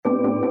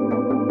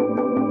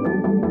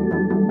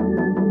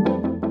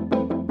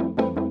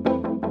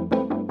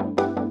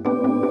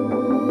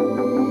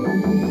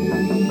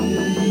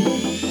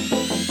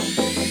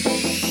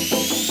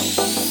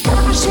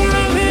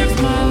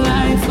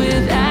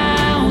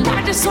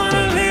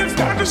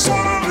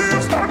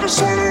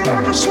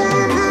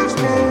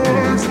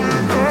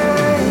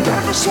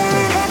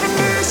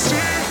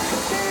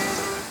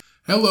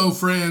Hello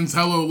friends,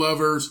 hello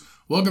lovers.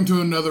 Welcome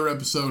to another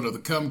episode of the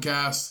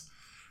Cumcast.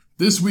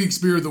 This week's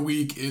beer of the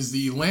week is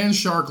the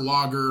Landshark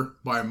Lager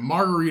by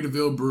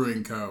Margaritaville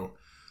Brewing Co.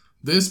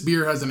 This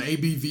beer has an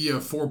ABV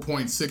of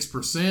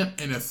 4.6%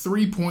 and a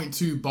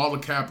 3.2 bottle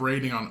cap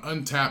rating on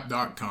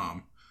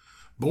Untappd.com.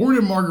 Born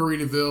in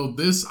Margaritaville,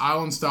 this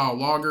island-style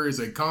lager is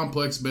a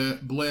complex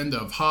blend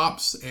of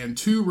hops and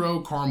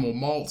two-row caramel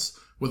malts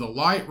with a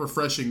light,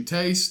 refreshing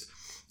taste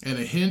and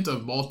a hint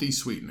of malty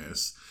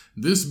sweetness.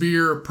 This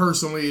beer,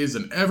 personally, is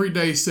an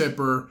everyday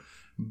sipper,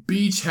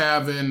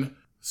 beach-having,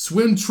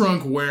 swim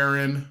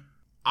trunk-wearing,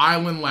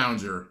 island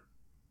lounger.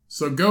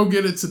 So go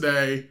get it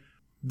today.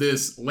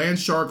 This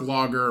Landshark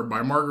Lager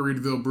by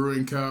Margaritaville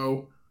Brewing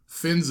Co.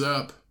 Fins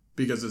up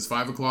because it's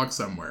 5 o'clock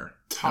somewhere.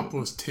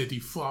 Topless titty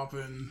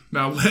flopping.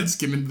 Now let's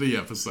get into the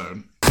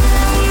episode.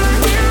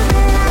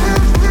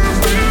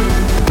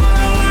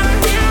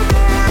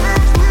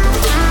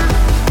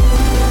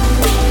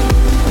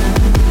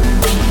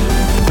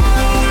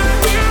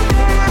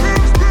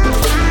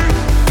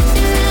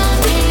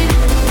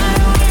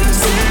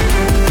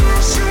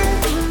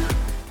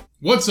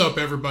 What's up,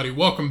 everybody?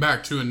 Welcome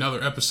back to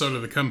another episode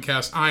of the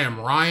Cumcast. I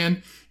am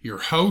Ryan, your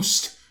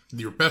host,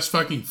 your best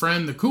fucking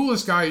friend, the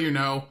coolest guy you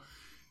know.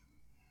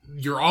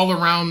 Your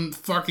all-around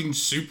fucking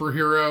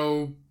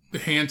superhero,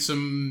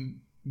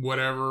 handsome,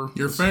 whatever.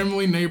 Your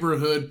family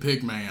neighborhood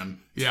pig man.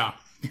 Yeah,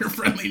 your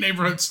friendly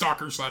neighborhood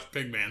stalker /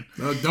 pig man.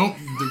 Don't.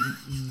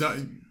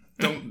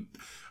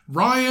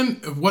 Ryan,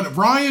 what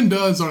Ryan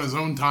does on his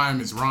own time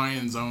is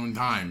Ryan's own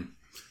time.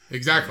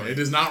 Exactly. It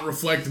does not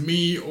reflect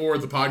me or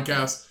the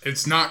podcast.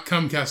 It's not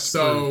Cumcast.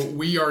 So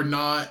we are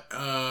not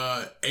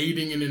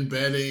aiding and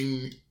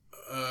abetting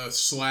 /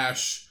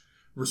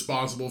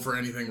 responsible for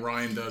anything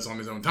Ryan does on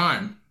his own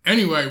time.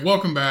 Anyway,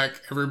 welcome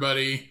back,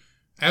 everybody.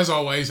 As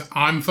always,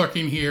 I'm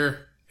fucking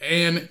here,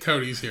 and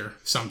Cody's here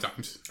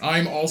sometimes.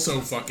 I'm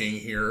also fucking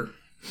here.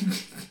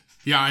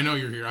 Yeah, I know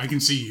you're here. I can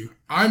see you.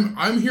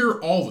 I'm here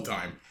all the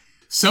time.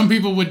 Some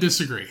people would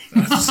disagree.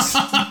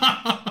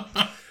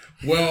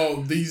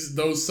 Well,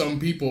 those some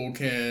people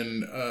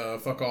can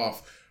fuck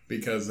off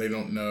because they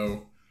don't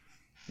know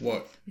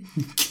what.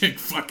 Can't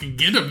fucking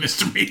get him,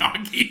 Mr.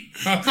 Miyagi.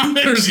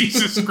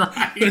 Jesus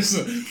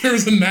Christ.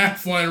 There's a gnat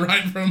flying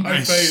right in front of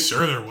my face.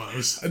 Sure there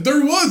was.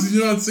 There was. Did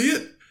you not see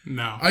it?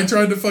 No. I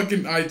tried to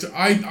fucking...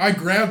 I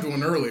grabbed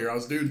one earlier. I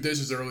was doing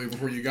dishes early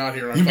before you got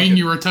here. You mean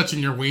you were touching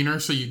your wiener,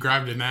 so you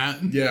grabbed a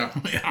gnat? Yeah.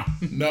 Yeah.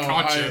 No,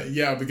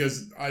 Gotcha.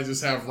 because I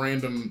just have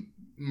random...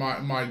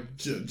 My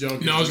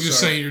junk... No, I was going to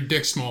say your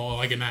dick's small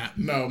like a gnat.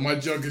 No, my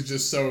junk is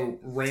just so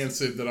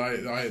rancid that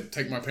I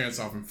take my pants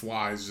off and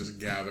flies just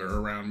gather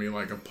around me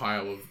like a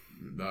pile of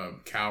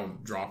cow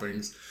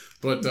droppings.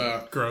 But...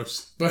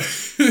 Gross. But...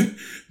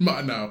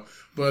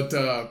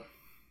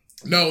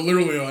 No,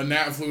 literally a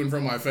gnat flew in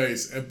front of my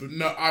face. But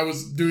no, I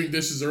was doing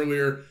dishes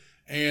earlier,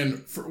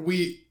 and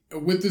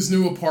with this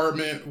new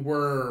apartment,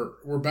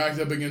 we're backed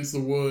up against the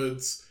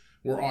woods.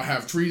 We all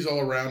have trees all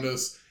around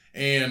us,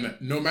 and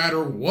no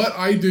matter what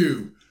I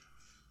do,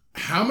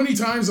 how many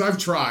times I've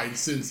tried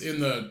since in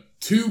the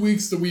 2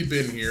 weeks that we've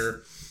been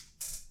here,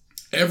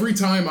 every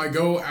time I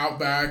go out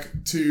back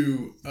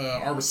to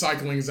our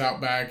recycling's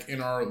out back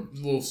in our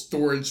little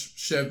storage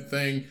shed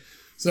thing,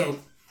 so.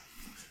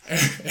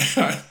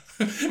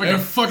 Like a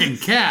fucking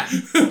cat.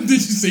 Did you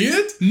see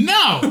it?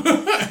 No!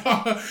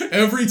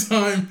 Every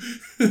time,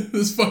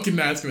 this fucking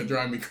gnat's gonna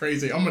drive me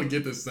crazy. I'm gonna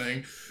get this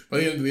thing by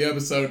the end of the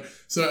episode.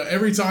 So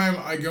every time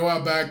I go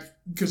out back,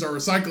 because our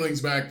recycling's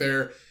back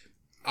there,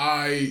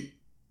 I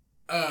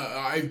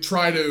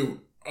try to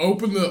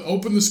open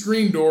the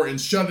screen door and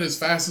shut it as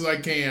fast as I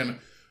can.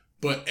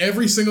 But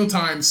every single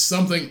time,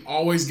 something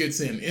always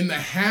gets in. In the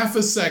half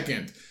a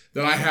second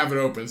that I have it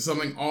open,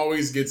 something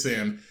always gets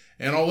in.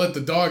 And I'll let the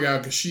dog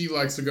out because she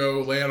likes to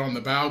go lay out on the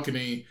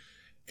balcony.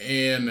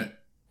 And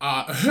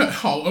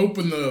I'll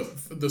open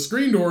the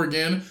screen door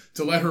again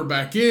to let her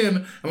back in.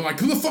 And I'm like,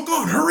 come the fuck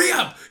on, hurry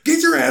up.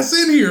 Get your ass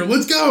in here.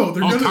 Let's go.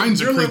 All kinds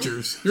of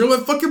creatures. You're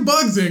letting fucking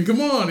bugs in.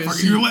 Come on.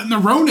 And you're letting the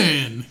Rona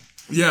in.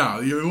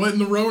 Yeah, you're letting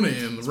the Rona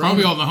in. It's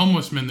probably all the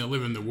homeless men that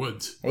live in the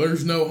woods. Well,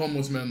 there's no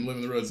homeless men that live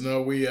in the woods.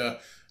 No,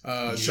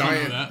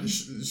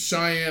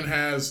 Cheyenne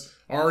has...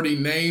 already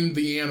named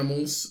the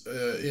animals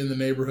in the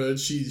neighborhood.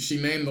 She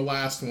named the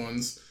last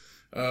ones,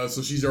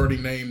 so she's already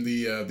named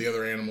the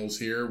other animals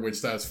here,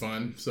 which that's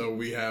fun. So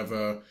we have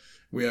a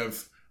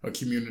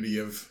community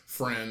of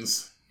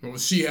friends. Well,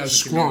 she has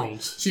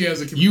squirrels. She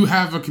has a. You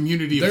have a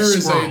community of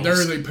squirrels.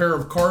 There is a pair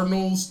of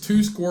cardinals,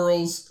 2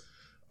 squirrels,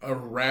 a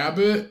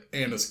rabbit,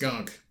 and a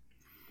skunk.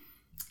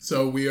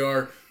 So we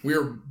are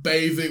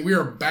bathing. We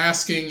are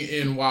basking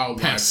in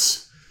wildlife.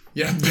 Pests.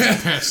 Yeah,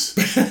 pests.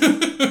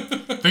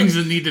 Things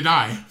that need to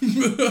die.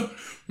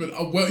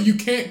 But, well, you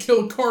can't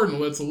kill a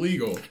cardinal. That's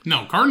illegal.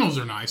 No, cardinals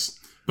are nice.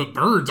 But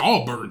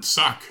all birds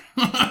suck.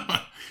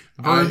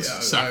 Birds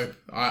suck.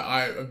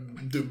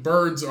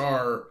 Birds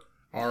are...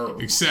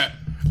 Except,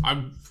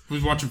 I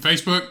was watching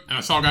Facebook, and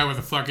I saw a guy with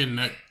a fucking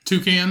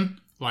toucan,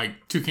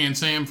 like Toucan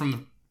Sam from the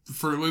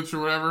Fruit Loops or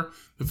whatever.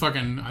 The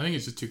fucking, I think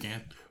it's just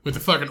Toucan. with the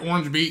fucking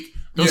orange beak.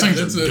 Those things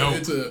are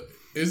dope.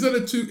 Is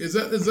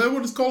that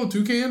what it's called? A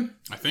toucan?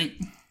 I think.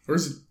 Or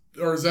is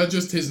that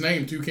just his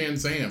name, Toucan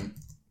Sam?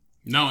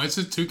 No, it's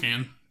a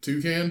toucan.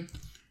 Toucan?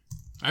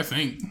 I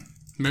think.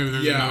 Maybe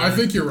there's I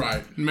think you're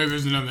right. Maybe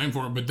there's another name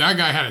for it. But that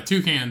guy had a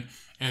toucan,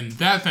 and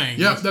that thing...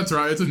 Yep, that's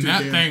right. It's a toucan.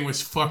 That thing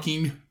was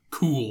fucking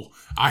cool.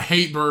 I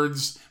hate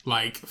birds.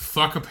 Like,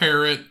 fuck a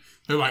parrot.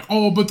 They're like,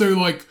 oh, but they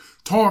like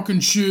talk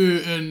and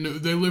shit, and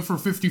they live for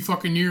 50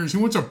 fucking years. Who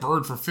wants a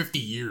bird for 50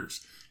 years?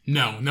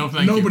 No, thank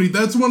you. Nobody.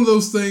 That's one of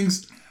those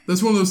things...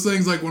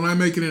 like when I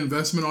make an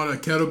investment on a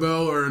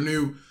kettlebell or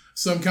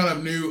some kind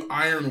of new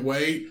iron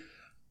weight,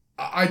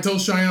 I tell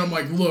Cheyenne, I'm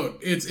like,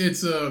 look,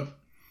 this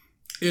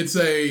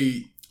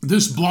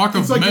block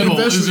of metal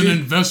is an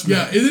investment.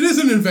 Yeah, it is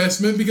an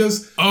investment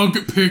because I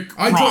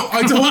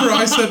told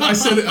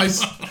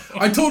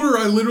her,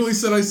 I literally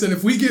said,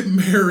 if we get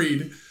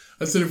married,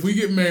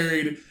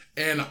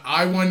 and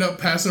I wind up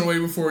passing away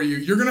before you,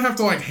 you're gonna have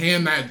to like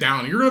hand that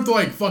down. You're gonna have to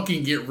like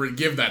fucking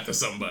give that to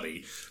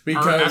somebody.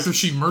 Because after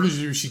she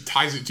murders you, she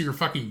ties it to your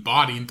fucking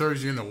body and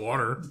throws you in the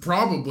water.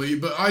 Probably,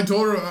 but I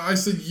told her, I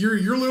said, you're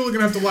literally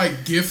gonna have to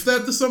like gift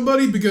that to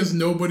somebody because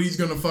nobody's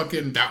gonna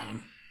fucking that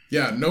one.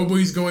 Yeah,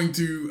 nobody's going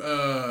to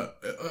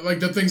like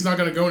that thing's not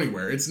gonna go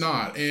anywhere. It's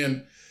not,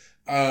 and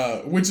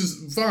which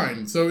is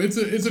fine. So it's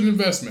an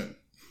investment,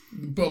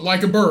 but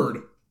like a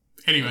bird.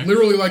 Anyway,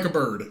 literally like a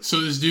bird.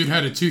 So this dude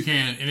had a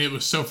toucan, and it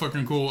was so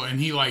fucking cool. And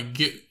he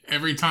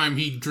every time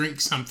he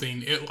drinks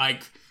something, it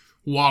like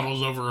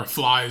waddles over or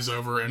flies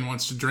over and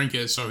wants to drink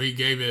it. So he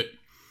gave it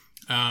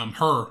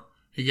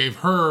He gave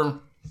her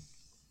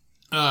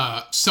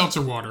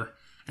seltzer water,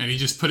 and he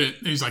just put it.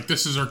 He's like,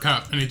 "This is her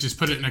cup," and he just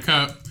put it in a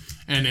cup,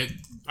 and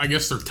I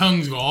guess their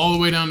tongues go all the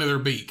way down to their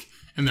beak,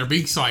 and their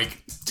beak's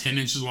like 10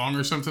 inches long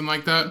or something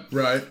like that.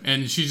 Right.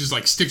 And she just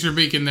like sticks her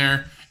beak in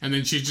there, and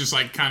then she just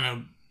like kind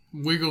of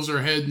wiggles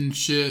her head and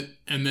shit,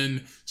 and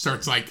then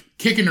starts like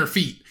kicking her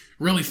feet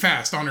really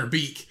fast on her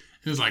beak.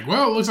 And it's like,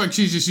 well, it looks like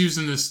she's just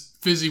using this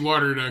fizzy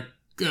water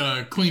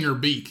to clean her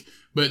beak.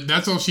 But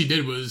that's all she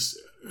did was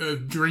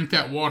drink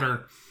that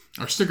water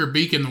or stick her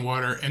beak in the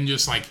water and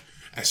just like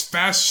as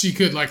fast as she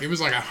could, like it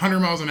was like 100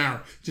 miles an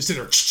hour, just hit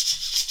her.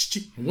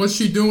 What's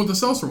she doing with the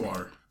seltzer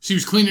water? She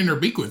was cleaning her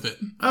beak with it.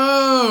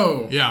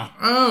 Oh. Yeah.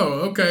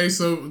 Oh, okay.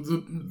 So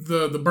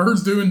the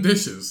bird's doing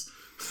dishes.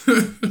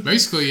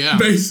 Basically, yeah.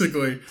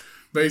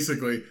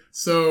 Basically.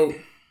 So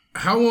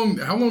how long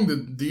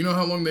do you know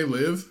how long they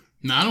live?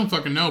 No, I don't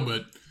fucking know,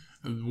 but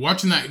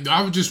watching that,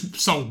 I just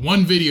saw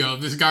one video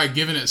of this guy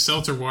giving it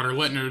seltzer water,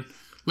 letting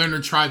her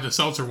try the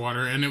seltzer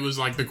water, and it was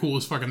like the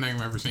coolest fucking thing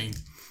I've ever seen.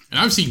 And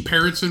I've seen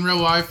parrots in real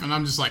life, and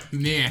I'm just like,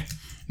 nah,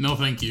 no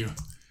thank you.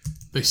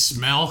 They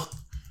smell.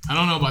 I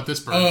don't know about this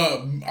bird.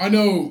 I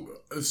know.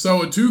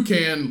 So a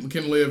toucan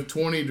can live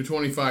 20 to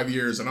 25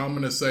 years, and I'm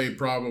gonna say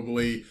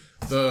probably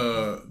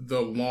the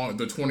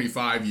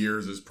 25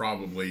 years is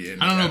probably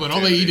in. I don't know, but all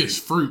they eat is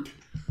fruit.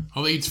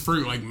 All they eat is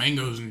fruit, like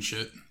mangoes and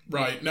shit.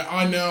 Right. Now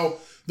I know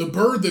the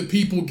bird that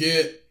people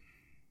get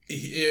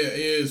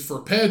is for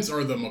pets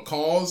are the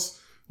macaws,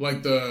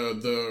 like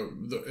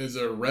the is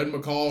it a red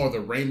macaw or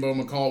the rainbow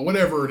macaw,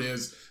 whatever it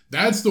is.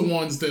 That's the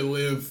ones that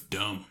live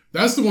dumb.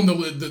 That's the one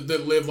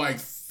that live like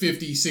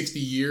 50, 60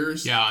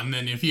 years. Yeah, and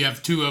then if you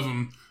have two of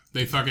them,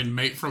 they fucking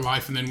mate for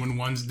life, and then when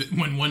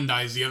one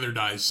dies, the other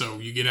dies, so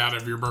you get out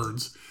of your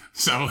birds.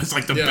 So it's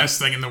like the best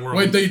thing in the world.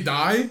 Wait, they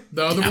die?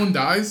 The other one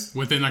dies?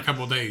 Within a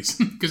couple of days,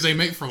 because they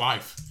mate for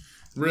life.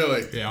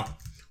 Really? Yeah.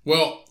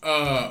 Well,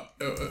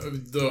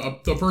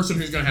 the person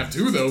who's gonna have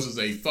two of those is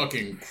a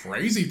fucking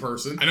crazy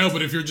person. I know,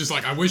 but if you're just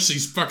like, I wish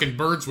these fucking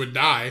birds would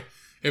die,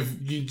 if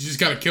you just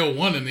gotta kill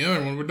one and the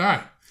other one would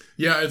die.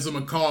 Yeah, it's a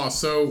macaw.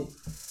 So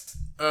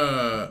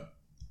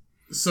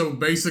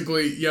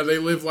basically, yeah, they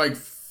live like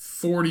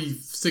 40,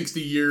 60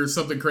 years,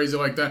 something crazy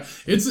like that.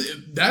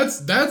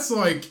 That's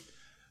like,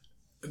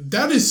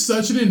 that is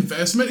such an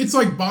investment. It's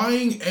like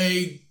buying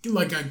a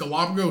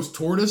Galapagos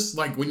tortoise,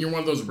 like when you're one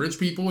of those rich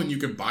people and you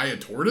can buy a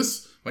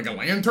tortoise, like a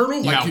land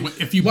turtle. Yeah,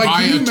 like, if you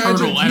buy a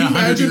turtle at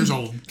 100 years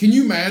old. Can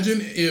you imagine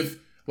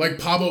if like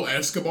Pablo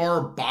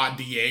Escobar bought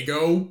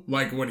Diego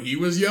like when he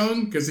was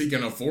young because he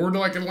can afford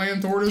like a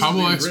land tortoise?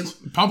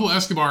 Pablo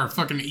Escobar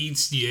fucking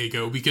eats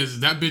Diego because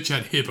that bitch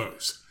had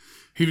hippos.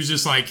 He was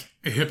just like,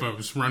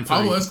 hippos, run free.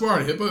 Pablo Escobar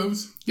had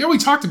hippos? Yeah, we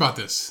talked about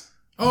this.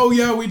 Oh,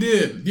 yeah, we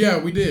did.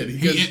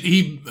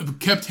 He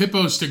kept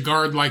hippos to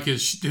guard like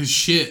his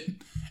shit,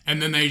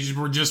 and then they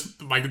were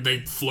just like,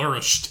 they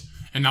flourished,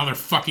 and now they're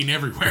fucking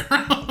everywhere.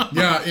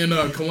 Yeah, in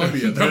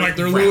Colombia.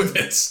 they're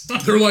rabbits.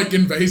 They're like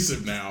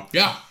invasive now.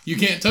 Yeah, you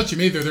can't touch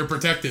them either. They're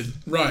protected.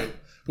 Right.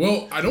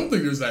 Well, I don't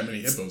think there's that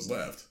many hippos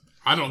left.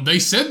 They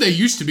said they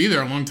used to be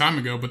there a long time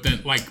ago, but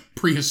then like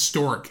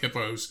prehistoric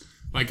hippos,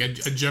 like a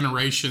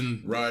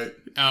generation right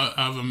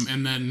of them,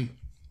 and then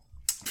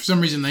for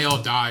some reason they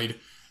all died.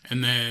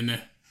 And then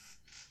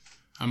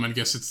I'm gonna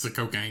guess it's the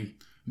cocaine,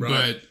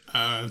 right. But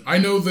I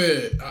know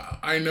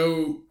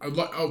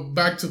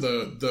back to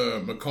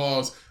the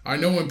macaws. I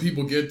know when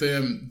people get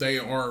them, they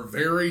are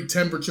very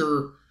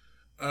temperature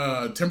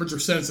temperature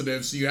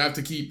sensitive, so you have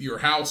to keep your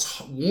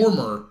house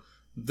warmer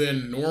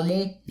than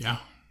normal. Yeah.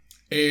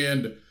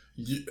 And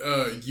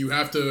you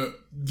have to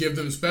give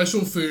them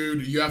special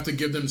food. You have to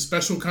give them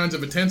special kinds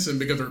of attention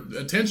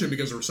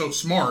because they're so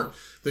smart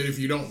that if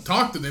you don't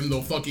talk to them,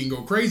 they'll fucking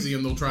go crazy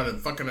and they'll try to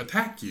fucking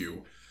attack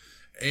you.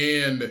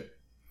 And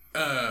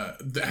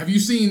have you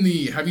seen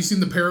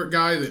the parrot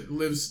guy that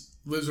lives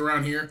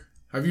around here?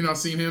 Have you not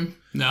seen him?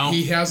 No.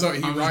 He has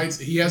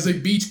a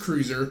beach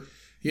cruiser.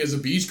 He has a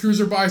beach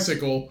cruiser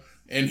bicycle,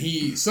 and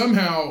he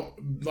somehow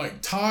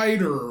like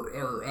tied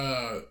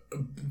or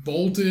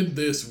bolted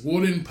this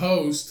wooden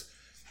post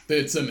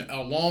that's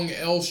a long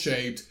L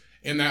shaped,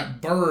 and that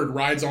bird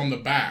rides on the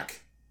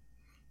back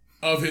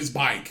of his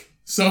bike.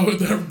 So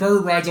the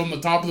bird rides on the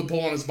top of the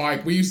pole on his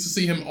bike. We used to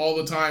see him all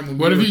the time.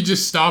 What if you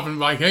just stop and be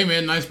like, hey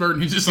man, nice bird,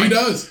 and he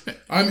does.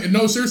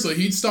 No, seriously,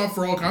 he'd stop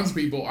for all kinds of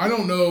people. I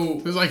don't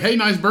know. He's like, hey,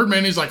 nice bird,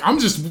 man. He's like, I'm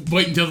just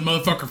waiting until the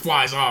motherfucker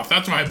flies off.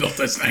 That's why I built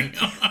this thing.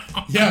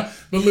 Yeah,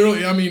 but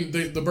literally, I mean,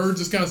 the bird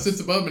just kind of sits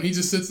above him, and he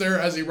just sits there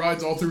as he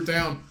rides all through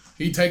town.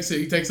 He takes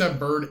that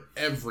bird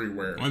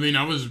everywhere. I mean,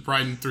 I was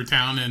riding through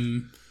town,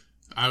 and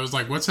I was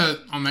like, what's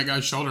that on that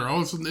guy's shoulder?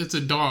 Oh, it's a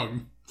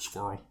dog.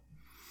 Squirrel.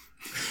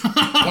 Well,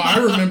 I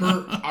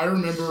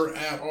remember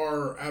at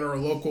our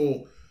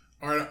local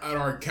at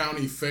our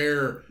county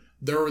fair,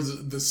 there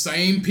was the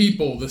same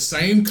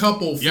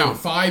couple for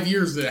 5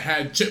 years that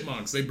had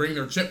chipmunks. They bring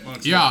their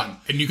chipmunks. Yeah, with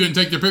them. And you couldn't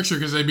take their picture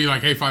because they'd be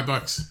like, hey,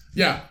 $5.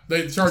 Yeah,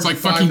 they charge it's like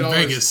you $5. Fucking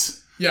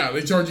Vegas. Yeah,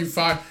 they charge you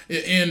 $5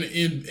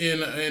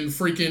 in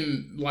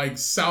freaking like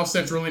South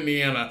Central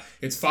Indiana.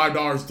 It's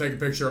 $5 to take a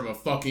picture of a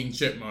fucking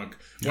chipmunk.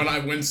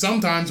 Yeah. When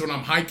sometimes when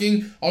I'm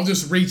hiking, I'll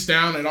just reach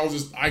down and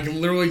I can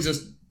literally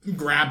just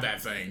grab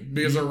that thing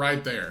because they're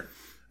right there.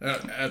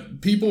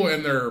 People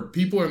and their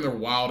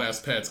wild ass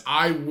pets.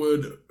 I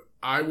would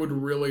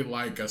really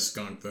like a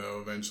skunk though.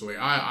 Eventually,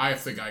 I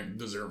think I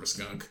deserve a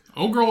skunk.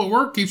 Old girl at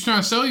work keeps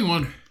trying to sell you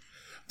one.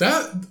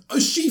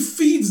 She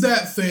feeds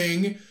that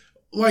thing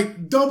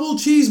like double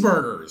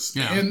cheeseburgers,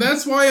 and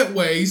that's why it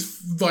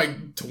weighs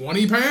like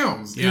 20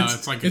 pounds. Yeah,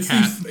 it's like a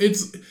cat.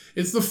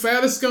 It's the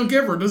fattest skunk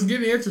ever. It doesn't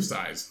get any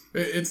exercise.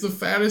 It's the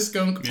fattest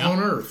skunk on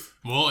earth.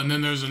 Well, and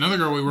then there's another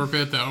girl we work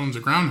with that owns a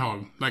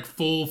groundhog, like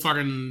full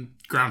fucking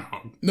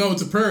groundhog. No,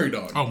 it's a prairie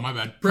dog. Oh, my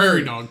bad.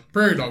 Prairie dog.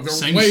 Prairie dog.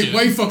 They're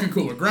way fucking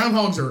cooler.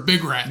 Groundhogs are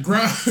big rat.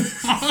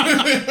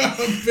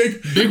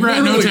 Big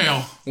rat, no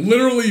tail.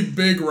 Literally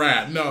big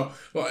rat. No,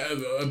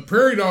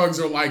 prairie dogs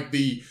are like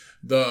the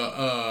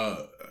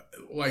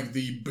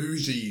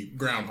bougie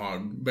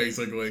groundhog,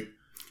 basically.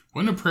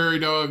 Was a prairie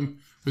dog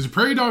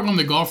on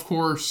the golf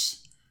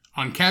course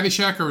on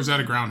Caddyshack, or was that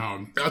a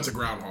groundhog? That's a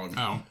groundhog.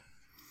 Oh.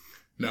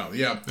 No,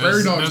 yeah.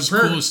 Prairie dogs.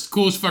 That's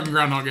coolest fucking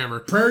groundhog ever.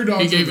 Prairie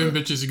dogs. He gave them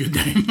bitches a good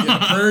name.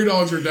 Yeah, prairie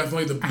dogs are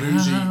definitely the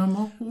bougie,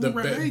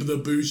 the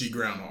bougie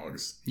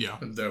groundhogs. Yeah.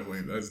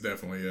 That's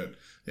definitely it.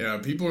 Yeah,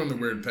 people are in the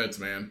weird pets,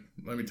 man.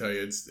 Let me tell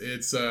you,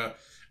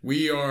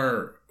 we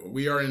are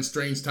in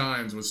strange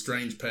times with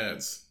strange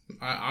pets.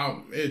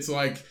 It's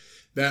like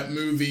that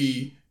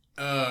movie,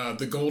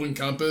 The Golden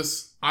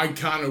Compass. I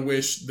kind of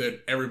wish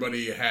that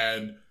everybody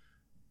had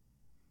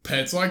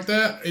pets like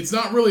that. It's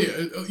not really,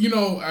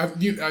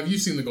 have you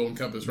seen The Golden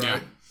Compass,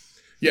 right?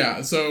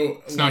 Yeah.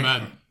 So it's not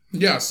bad.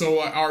 Yeah.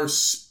 So our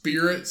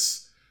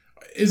spirits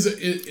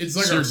it's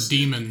like our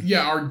demon.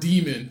 Yeah, our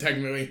demon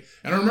technically.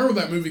 And I remember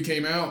that movie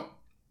came out.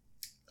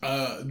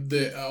 A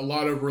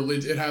lot of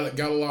religion. It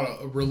got a lot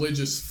of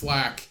religious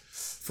flack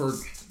for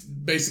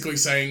basically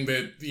saying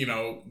that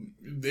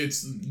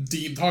it's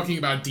talking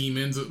about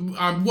demons.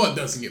 What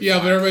doesn't get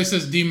flack? But everybody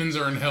says demons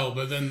are in hell,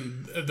 but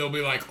then they'll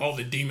be like, all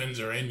the demons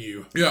are in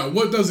you. Yeah,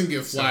 what doesn't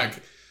get flack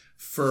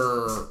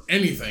for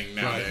anything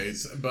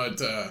nowadays? Right.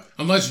 But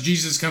unless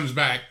Jesus comes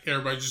back,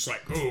 everybody's just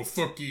like, oh,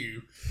 fuck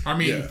you. I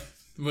mean,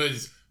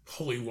 with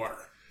holy water.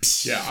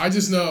 Yeah, I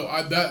just know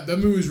that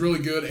movie was really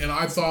good, and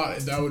I thought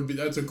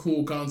that's a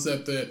cool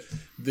concept that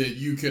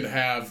you could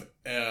have.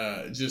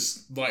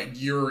 Just like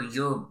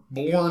you're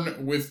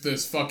born with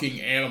this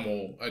fucking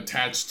animal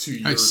attached to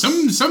your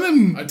some of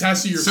them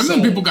attached to your some soul.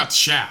 of them people got the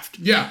shaft.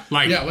 Yeah,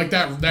 like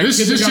that.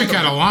 This chick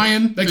had a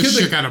lion. This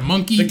chick had a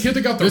monkey. The kid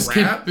that got the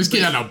rat. This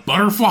kid had a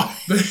butterfly.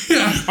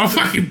 A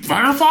fucking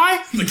butterfly.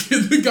 The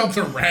kid that got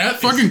the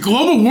rat. Fucking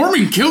global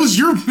warming kills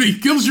your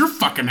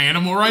fucking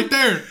animal right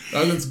there.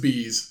 That's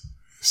bees.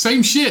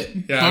 Same shit.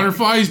 Yeah.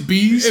 Butterflies,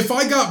 bees. If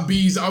I got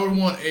bees, I would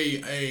want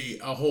a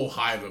whole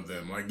hive of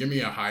them. Like, give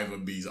me a hive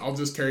of bees. I'll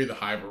just carry the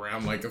hive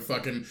around like a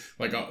fucking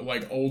like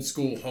old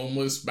school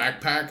homeless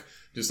backpack,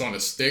 just on a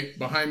stick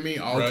behind me.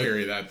 I'll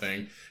carry that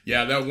thing.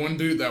 Yeah, that one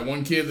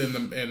kid,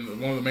 and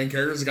one of the main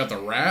characters got the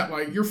rat.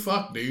 Like, you're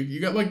fucked, dude.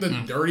 You got like the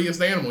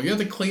dirtiest animal. You have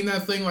to clean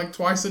that thing like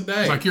twice a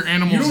day. It's like your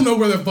animal. You don't know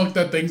where the fuck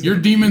that thing's. Your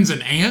demon's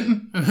an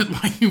ant.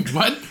 Like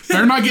what?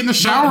 They're not getting a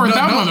shower with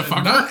that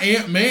motherfucker. Not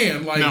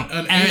Ant-Man. Like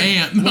an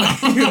ant.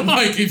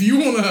 Like if you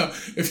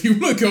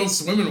wanna go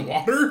swim in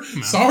water,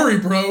 sorry,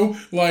 bro.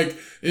 Like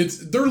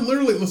they're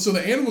literally. So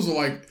the animals are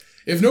like.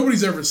 If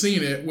nobody's ever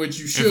seen it, which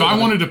you should. If I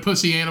wanted a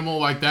pussy animal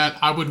like that,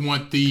 I would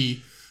want the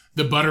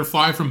the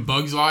butterfly from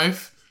Bug's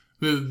Life.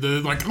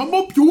 The like, I'm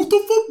a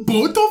beautiful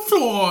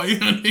butterfly.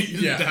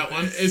 Yeah, that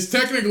one. It's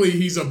technically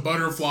he's a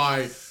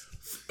butterfly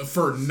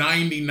for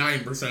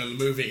 99% of the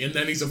movie, and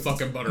then he's a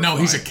fucking butterfly. No,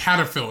 he's a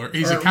caterpillar.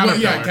 He's a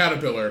caterpillar. Yeah,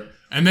 caterpillar.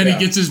 And then he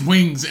gets his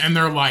wings, and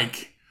they're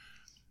like,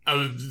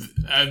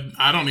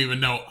 I don't even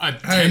know, a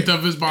tenth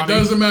of his body. It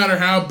doesn't matter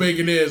how big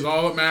it is.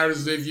 All that matters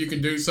is if you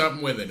can do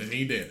something with it, and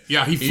he did.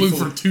 Yeah, he flew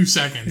for 2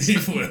 seconds. He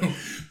flew.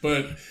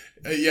 But,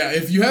 yeah,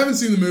 if you haven't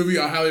seen the movie,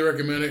 I highly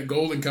recommend it.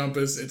 Golden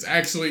Compass. It's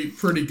actually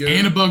pretty good.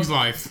 And A Bug's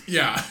Life.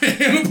 Yeah,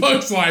 and A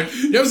Bug's Life.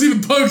 You haven't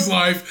seen A Bug's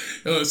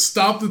Life?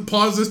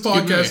 Pause this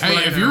podcast.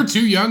 Hey, if you were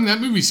too young,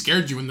 that movie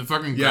scared you when the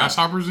fucking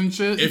grasshoppers and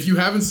shit. If you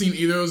haven't seen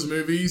either of those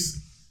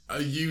movies,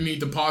 you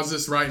need to pause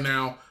this right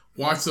now.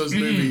 Watch those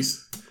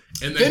movies.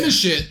 And then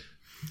finish it.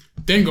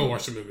 Then go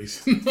watch the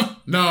movies.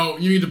 No,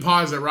 you need to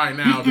pause it right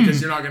now because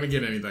you're not going to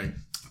get anything.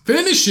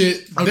 Finish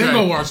it, then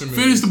go watch the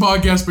movie. Finish the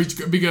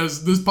podcast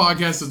because this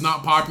podcast is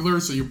not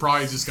popular, so you're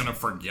probably just going to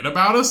forget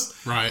about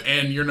us. Right.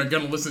 And you're not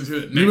going to listen to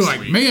it You're next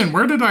like, week. man,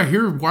 where did I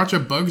watch A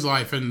Bug's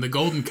Life and The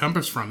Golden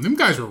Compass from? Them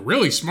guys were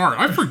really smart.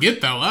 I forget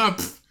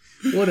that.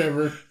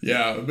 Whatever.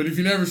 Yeah, but if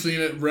you've never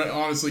seen it,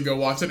 honestly, go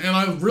watch it. And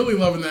I'm really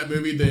loving that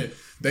movie that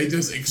they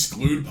just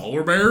exclude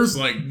polar bears.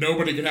 Like,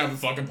 nobody can have a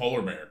fucking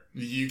polar bear.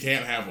 You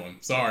can't have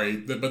one. Sorry.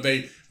 But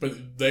they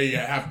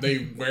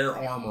wear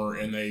armor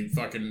and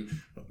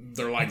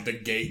they're like the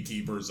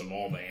gatekeepers of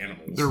all the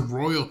animals. They're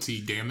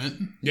royalty, damn it.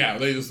 Yeah,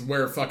 they just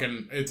wear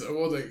fucking, it's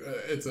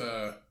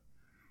a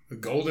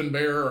golden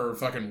bear or a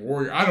fucking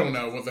warrior. I don't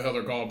know what the hell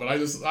they're called, but I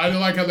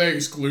like how they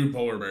exclude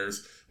polar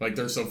bears. Like,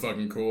 they're so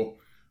fucking cool.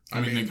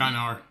 I mean, they kind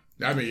of are.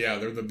 I mean, yeah,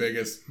 they're the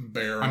biggest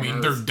bear on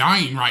Earth. They're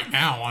dying right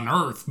now on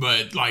Earth,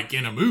 but like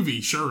in a movie,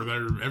 sure,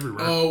 they're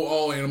everywhere. Oh,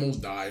 all animals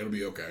die. It'll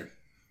be okay.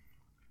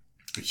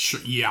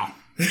 Sure, yeah.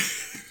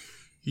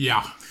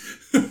 Yeah.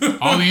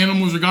 All the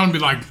animals are gonna be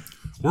like,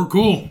 we're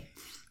cool.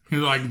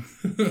 You're like,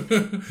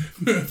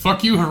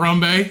 fuck you,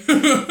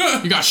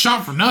 Harambe. You got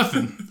shot for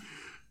nothing.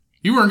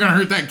 You weren't gonna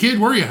hurt that kid,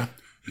 were you?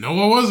 No,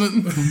 I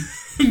wasn't.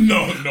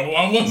 No,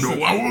 I wasn't.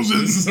 No, I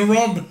wasn't. This is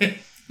Harambe.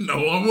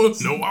 No, I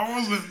wasn't. No, I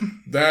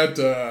wasn't.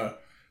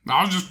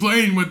 I was just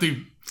playing with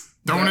him,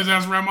 throwing his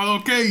ass around my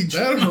little cage.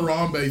 That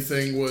Harambe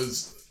thing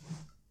was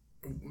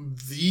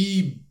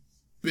the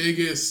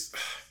biggest.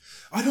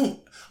 I don't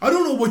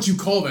know what you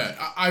call that.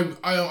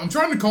 I'm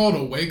trying to call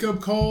it a wake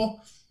up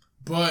call,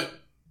 but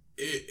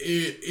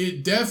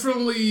it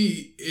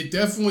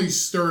definitely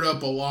stirred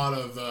up a lot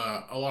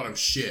of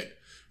shit.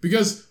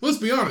 Because let's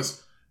be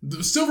honest, the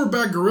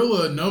silverback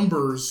gorilla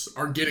numbers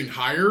are getting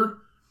higher,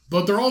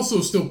 but they're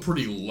also still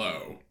pretty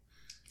low.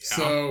 Yeah.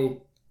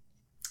 So,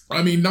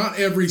 I mean, not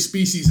every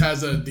species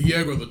has a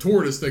Diego the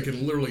tortoise that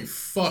can literally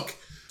fuck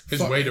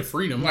his way to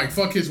freedom. Like,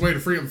 fuck his way to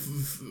freedom.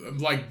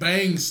 Like,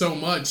 bang so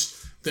much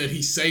that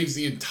he saves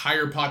the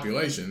entire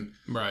population.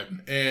 Right.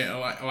 And,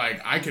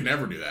 like I could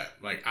never do that.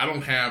 Like, I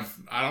don't have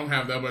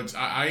that much.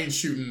 I ain't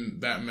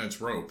shooting that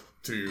much rope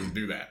to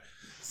do that.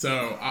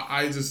 So,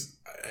 I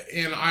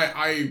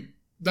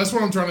that's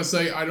what I'm trying to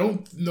say. I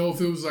don't know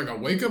if it was like a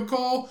wake-up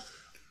call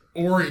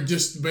or it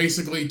just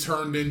basically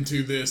turned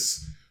into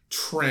this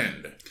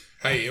trend.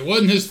 Hey, it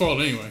wasn't his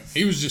fault anyway.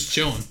 He was just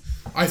chilling.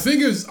 I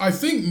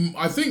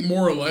think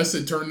more or less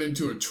it turned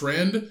into a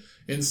trend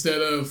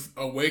instead of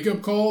a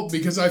wake-up call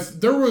because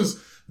there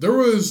was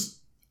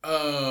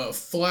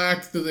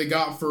flack that they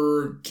got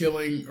for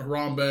killing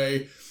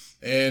Harambe,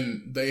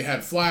 and they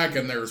had flack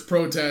and there was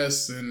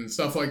protests and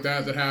stuff like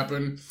that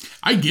happened.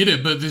 I get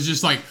it, but it's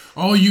just like,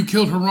 oh, you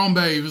killed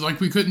Harambe. It was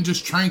like we couldn't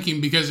just trank him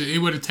because it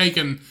would have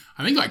taken,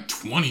 I think, like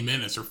 20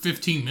 minutes or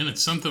 15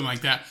 minutes, something like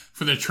that,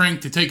 for the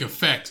trank to take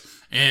effect.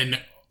 And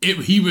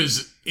he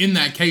was in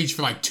that cage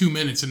for like 2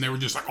 minutes, and they were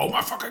just like, oh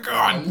my fucking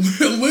God.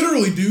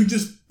 Literally, dude,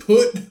 just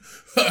put a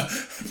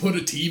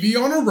TV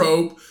on a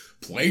rope,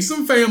 play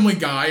some Family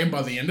Guy, and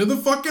by the end of the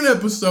fucking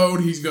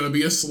episode, he's going to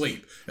be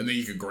asleep. And then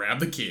you could grab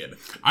the kid.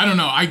 I don't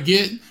know. I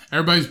get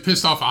everybody's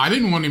pissed off. I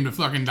didn't want him to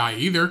fucking die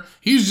either.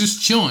 He was just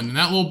chilling, and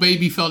that little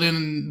baby fell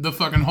in the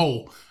fucking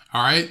hole.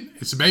 All right?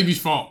 It's the baby's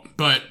fault,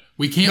 but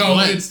we can't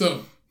it's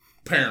the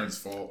parents'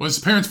 fault. Well, it's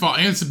the parents' fault,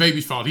 and it's the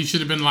baby's fault. He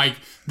should have been like,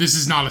 this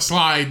is not a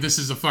slide. This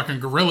is a fucking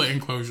gorilla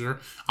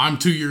enclosure. I'm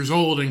 2 years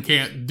old and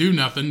can't do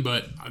nothing,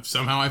 but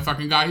somehow I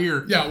fucking got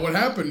here. Yeah, what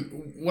happened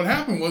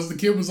was the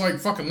kid was like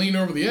fucking leaning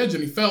over the edge,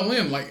 and he fell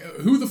in. Like,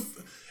 who the...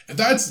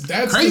 That's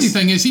crazy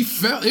thing is he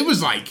fell. It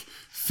was like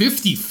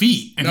 50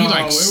 feet, and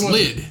he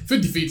slid.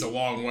 50 feet's a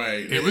long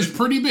way. It was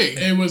pretty big.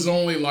 It was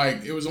only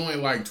like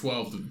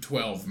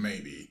 12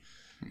 maybe.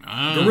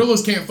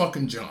 Gorillas can't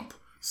fucking jump,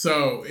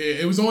 so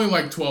it was only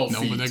like 12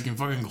 feet. No, but they can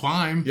fucking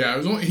climb.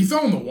 Yeah, he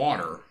fell in the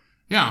water.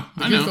 Yeah,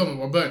 I know. Fell in the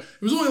water, but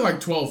it was only like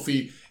 12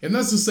 feet, and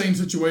that's the same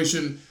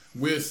situation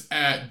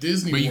at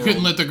Disney World. But you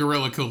couldn't let the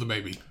gorilla kill the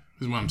baby.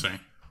 Is what I'm saying.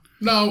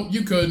 No,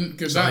 you couldn't,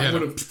 because that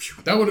would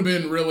have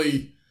been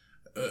really.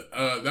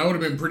 That would have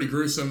been pretty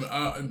gruesome.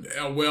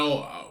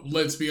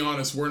 Let's be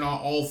honest. We're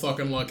not all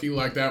fucking lucky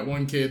like that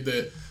one kid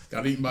that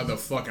got eaten by the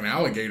fucking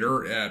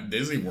alligator at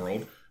Disney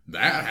World.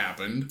 That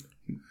happened.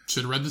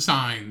 Should have read the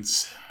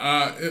signs.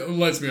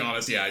 Let's be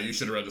honest. Yeah, you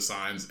should have read the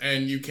signs.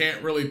 And you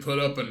can't really put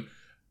up an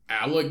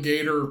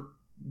alligator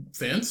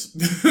fence.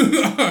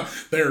 I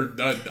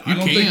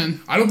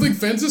don't think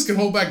fences can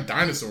hold back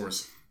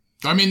dinosaurs.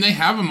 I mean, they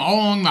have them all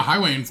along the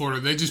highway in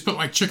Florida. They just put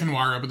like chicken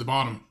wire up at the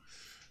bottom.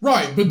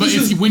 Right, but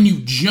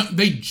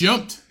they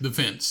jumped the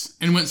fence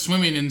and went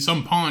swimming in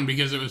some pond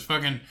because it was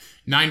fucking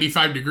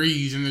 95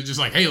 degrees, and they're just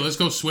like, hey, let's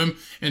go swim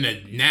in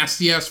a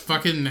nasty ass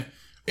fucking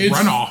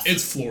runoff.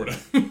 It's Florida.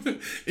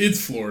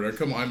 It's Florida.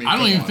 Come on. I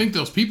don't even think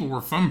those people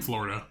were from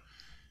Florida.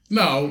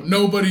 No,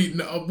 nobody.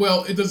 No,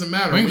 well, it doesn't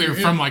matter. I think they're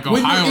from like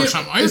Ohio or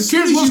something. Hey, kids,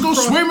 let's go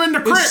swim in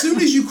the creek. As soon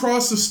as you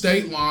cross the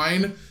state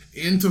line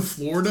into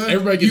Florida,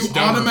 everybody gets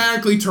dumber.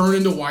 Automatically turn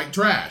into white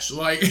trash.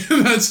 Like,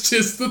 that's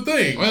just the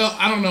thing. Well,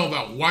 I don't know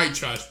about white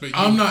trash, but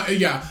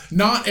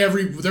not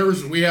every.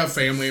 We have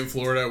family in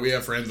Florida. We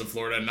have friends in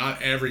Florida.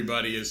 Not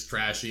everybody is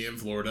trashy in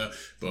Florida,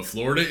 but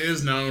Florida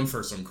is known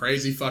for some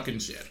crazy fucking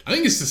shit. I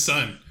think it's the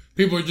sun.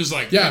 People are just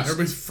like,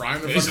 everybody's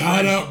frying the fucking. It's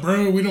hot out,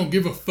 bro. We don't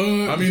give a fuck.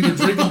 I mean, they're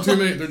drinking too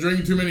many. They're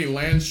drinking too many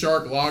land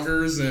shark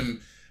lagers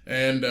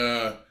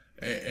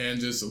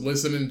and just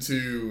listening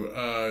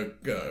to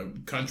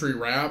country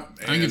rap.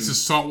 I think it's the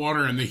salt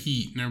water and the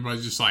heat, and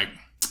everybody's just like,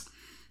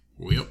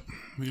 well,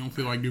 we don't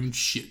feel like doing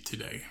shit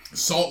today.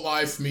 Salt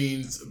life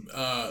means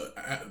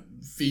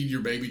feed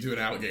your baby to an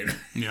alligator.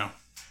 Yeah.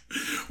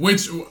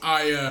 Which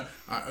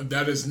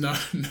that is not.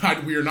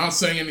 We are not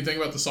saying anything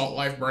about the Salt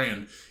Life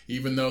brand,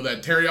 even though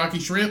that teriyaki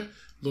shrimp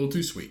a little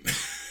too sweet.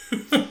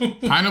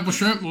 Pineapple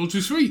shrimp, a little too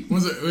sweet.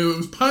 Was it? It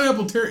was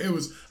pineapple. I think it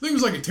was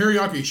like a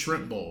teriyaki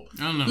shrimp bowl.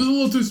 I don't know. It was a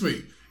little too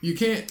sweet. You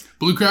can't.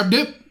 Blue crab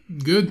dip,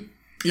 good.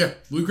 Yeah,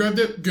 blue crab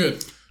dip,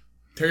 good.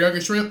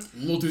 Teriyaki shrimp, a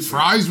little too sweet.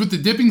 Fries with the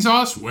dipping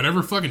sauce,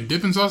 whatever fucking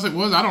dipping sauce it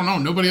was. I don't know.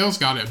 Nobody else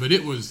got it, but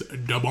it was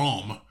da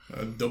bomb.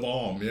 The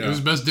bomb, yeah. It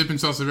was the best dipping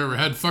sauce I've ever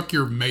had. Fuck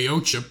your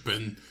mayo chip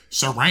and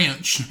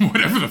sriracha,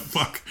 whatever the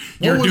fuck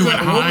you're doing,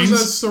 Heinz. What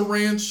was that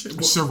sriracha?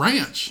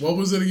 Sriracha. What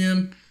was it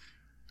again?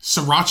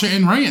 Sriracha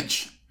and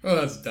ranch. Oh,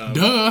 that's dumb.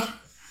 Duh.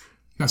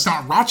 That's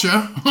not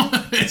racha.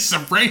 It's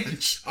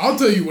sriracha. I'll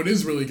tell you what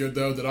is really good,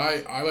 though, that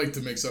I like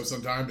to mix up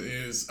sometimes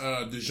is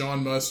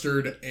Dijon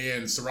mustard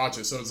and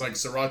sriracha. So it's like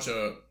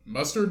sriracha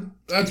mustard.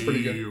 That's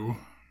pretty good.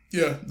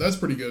 Yeah, that's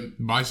pretty good.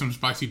 Buy some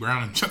spicy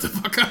brown and shut the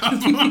fuck up.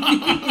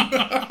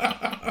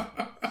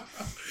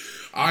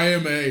 I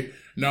am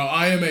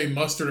a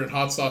mustard and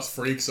hot sauce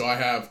freak, so I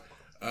have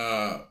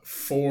at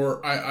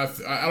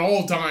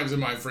all times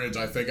in my fridge,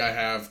 I think I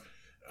have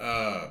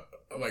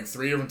like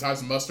 3 different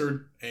types of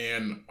mustard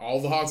and all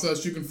the hot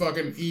sauce you can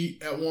fucking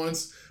eat at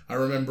once. I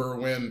remember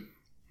when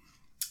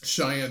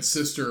Cheyenne's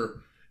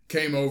sister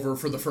came over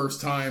for the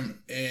first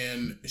time,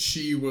 and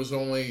she was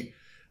only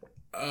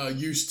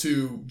used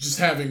to just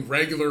having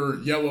regular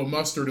yellow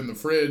mustard in the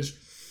fridge.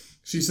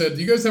 She said,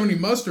 "Do you guys have any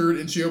mustard?"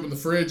 And she opened the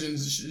fridge and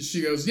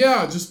she goes,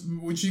 "Yeah." Just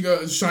when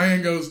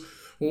Cheyenne goes,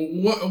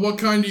 "Well, what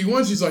kind do you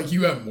want?" She's like,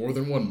 "You have more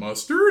than one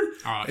mustard?"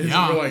 And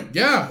we're like,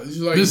 "Yeah." She's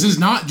like, "This is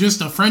not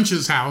just a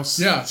French's house."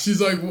 Yeah. She's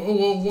like,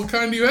 "Well, what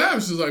kind do you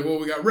have?" She's like, "Well,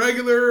 we got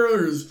regular.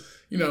 There's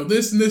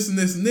this and this and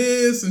this and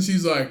this." And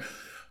she's like,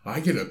 I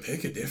get to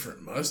pick a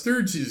different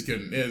mustard. She's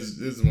couldn't.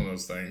 It's one of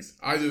those things.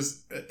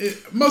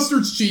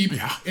 Mustard's cheap,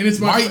 and it's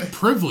white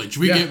privilege.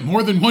 We get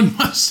more than one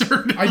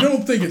mustard. I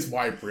don't think it's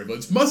white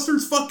privilege.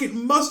 Mustard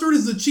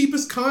is the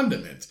cheapest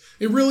condiment.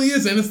 It really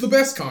is, and it's the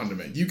best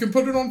condiment. You can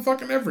put it on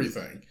fucking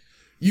everything.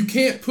 You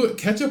can't put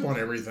ketchup on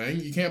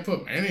everything. You can't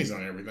put mayonnaise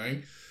on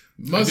everything.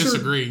 Mustard, I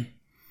disagree.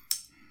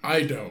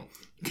 I don't.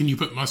 Can you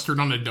put mustard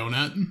on a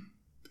donut?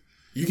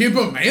 You can't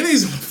put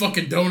mayonnaise on a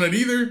fucking donut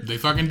either. They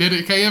fucking did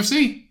it at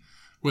KFC.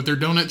 With their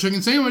donut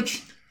chicken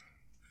sandwich.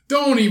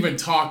 Don't even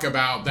talk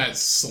about that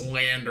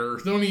slander.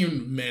 Don't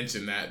even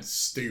mention that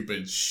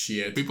stupid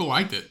shit. People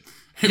liked it.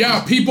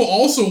 People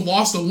also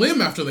lost a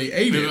limb after they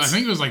ate it. I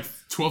think it was like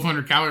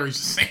 1,200 calories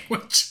a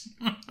sandwich.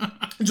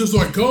 Just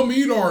like, come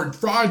eat our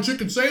fried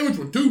chicken sandwich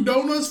with 2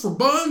 donuts for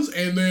buns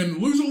and then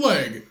lose a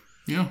leg.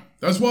 Yeah.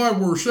 That's why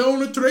we're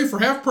selling it today for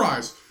half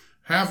price.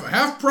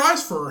 Half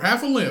price for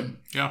half a limb.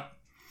 Yeah.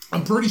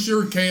 I'm pretty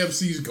sure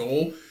KFC's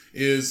goal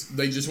is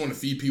they just want to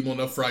feed people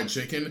enough fried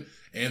chicken,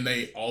 and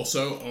they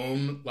also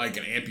own like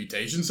an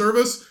amputation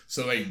service,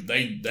 so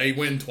they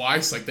win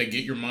twice. Like, they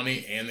get your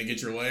money and they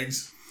get your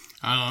legs.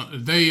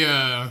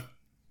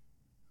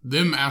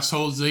 Them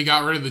assholes, they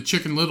got rid of the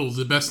Chicken Littles,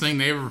 the best thing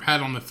they ever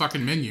had on the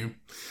fucking menu.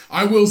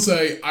 I will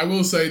say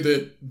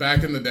that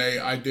back in the day,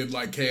 I did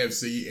like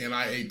KFC, and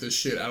I ate the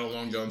shit out of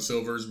Long John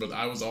Silver's, but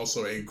I was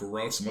also a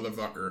gross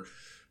motherfucker.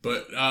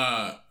 But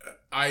I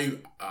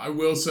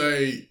will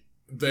say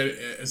that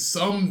at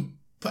some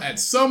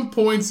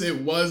points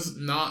it was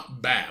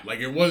not bad. Like,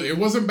 it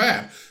wasn't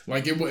bad.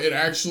 Like, it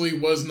actually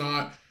was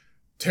not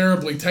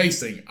terribly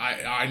tasting.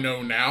 I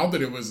know now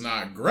that it was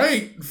not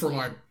great for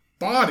my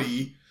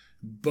body,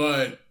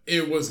 but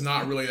it was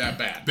not really that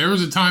bad. There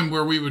was a time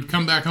where we would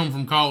come back home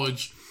from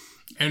college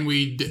and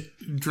we'd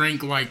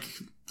drink like,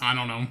 I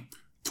don't know,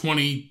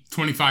 20,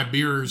 25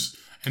 beers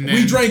And then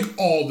we drank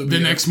all the beer.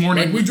 The next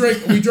morning.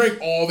 Like, we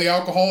drank all the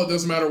alcohol. It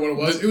doesn't matter what it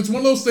was. It was one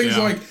of those things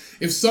like,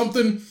 it's one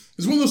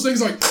of those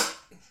things like,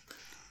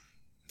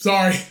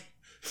 sorry,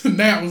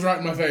 Nat was right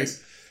in my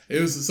face.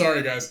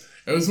 Sorry guys.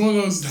 It was one of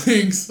those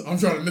things, I'm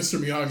trying to Mr.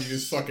 Miyagi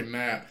this fucking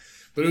Nat.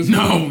 But it was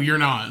you're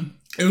not.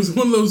 It was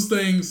one of those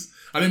things,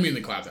 I didn't mean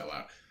to clap that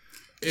loud.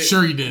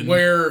 Sure you didn't.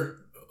 One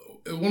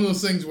of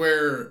those things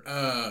where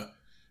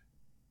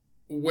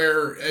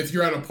if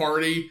you're at a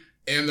party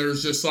and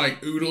there's just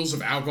like oodles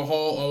of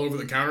alcohol all over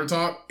the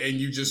countertop and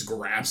you just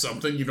grab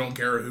something, you don't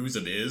care whose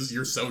it is,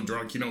 you're so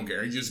drunk you don't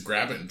care, you just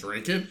grab it and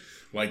drink it,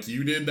 like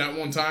you did that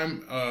one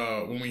time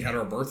when we had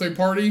our birthday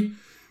party,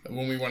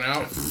 when we went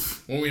out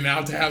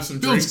to have some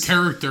drinks.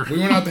 Character. We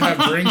went out to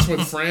have drinks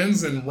with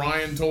friends and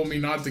Ryan told me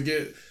not to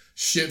get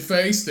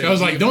shit-faced. I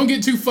was like, don't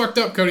get too fucked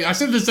up, Cody. I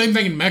said the same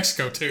thing in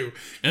Mexico, too.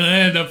 And I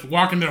ended up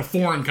walking to a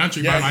foreign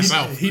country by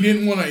myself. He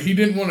didn't want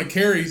to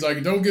carry. He's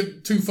like, don't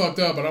get too fucked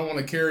up. I don't want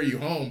to carry you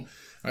home.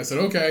 I said,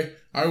 okay,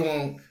 I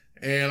won't.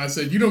 And I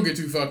said, you don't get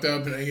too fucked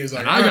up. And he's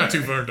like, I got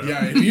too fucked up.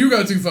 Yeah, if you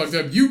got too fucked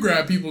up, you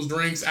grab people's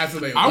drinks after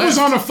they left. I was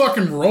on a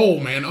fucking roll,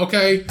 man.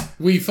 Okay,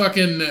 we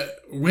fucking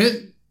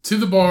went to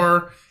the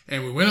bar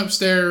and we went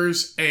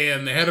upstairs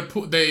and they had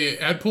pool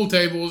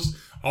tables.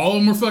 All of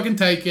them were fucking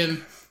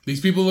taken.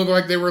 These people looked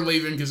like they were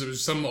leaving because it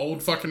was some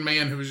old fucking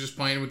man who was just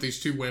playing with these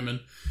two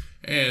women.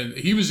 And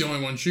he was the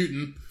only one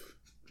shooting.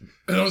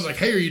 And I was like,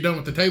 hey, are you done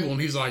with the table?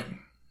 And he's like,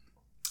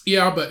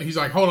 yeah, but he's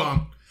like, hold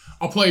on.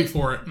 I'll play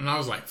for it. And I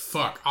was like,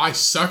 fuck, I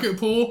suck at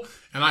pool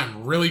and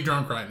I'm really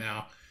drunk right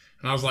now.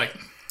 And I was like,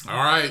 all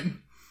right.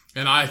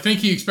 And I think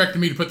he expected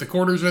me to put the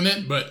quarters in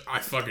it, but I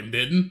fucking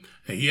didn't.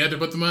 He had to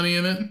put the money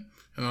in it.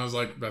 And I was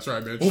like, that's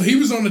right, bitch. Well, he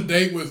was on a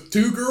date with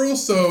two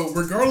girls, so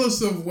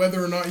regardless of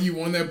whether or not you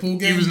won that pool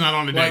game... He was not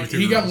on a date with two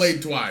girls. He got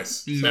laid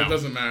twice, so it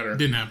doesn't matter.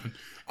 Didn't happen.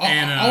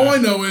 All I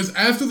know is,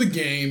 after the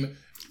game...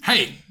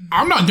 Hey,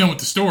 I'm not done with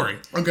the story.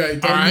 Okay,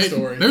 tell me the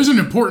story. There's an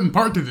important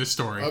part to this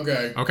story.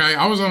 Okay,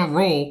 I was on a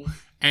roll,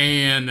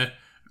 and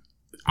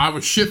I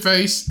was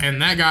shit-faced,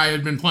 and that guy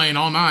had been playing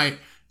all night,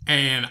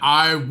 and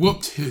I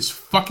whooped his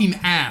fucking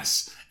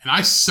ass. And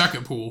I suck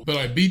at pool, but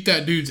I beat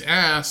that dude's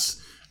ass.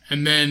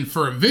 And then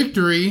for a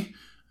victory,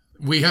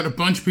 we had a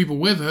bunch of people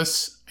with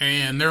us,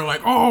 and they're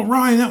like, oh,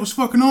 Ryan, that was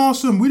fucking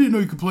awesome. We didn't know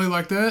you could play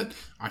like that.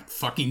 I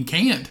fucking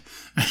can't.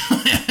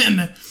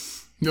 And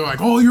they're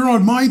like, oh, you're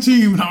on my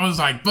team. And I was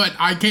like, but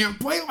I can't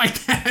play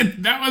like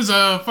that. That was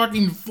a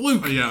fucking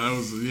fluke. Yeah, that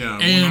was, yeah.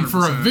 100%. And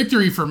for a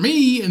victory for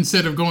me,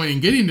 instead of going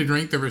and getting a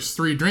drink, there was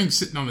 3 drinks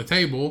sitting on the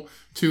table,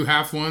 2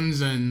 half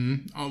ones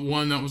and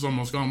one that was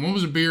almost gone. One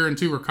was a beer and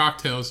 2 were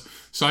cocktails.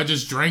 So I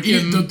just drank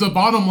it. The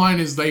bottom line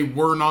is they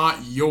were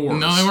not yours.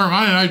 No, they weren't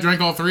mine. And I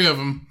drank all 3 of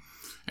them.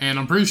 And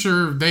I'm pretty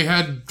sure they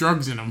had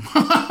drugs in them.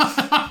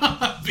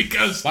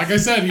 Because, like I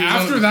said,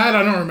 after that,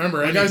 I don't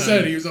remember anything. Like I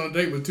said, he was on a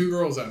date with 2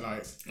 girls that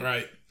night.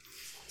 Right.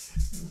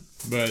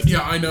 But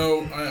yeah, I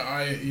know.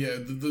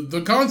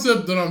 The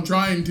concept that I'm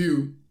trying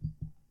to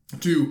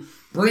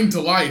bring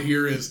to light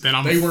here is that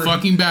I'm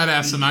fucking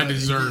badass and I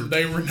deserve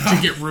to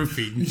get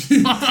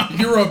roofied.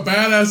 You're a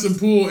badass in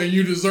pool and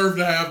you deserve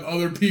to have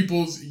other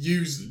people's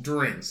used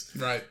drinks.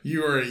 Right.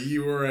 You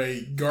are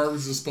a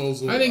garbage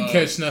disposal. I didn't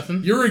catch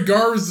nothing. You're a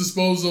garbage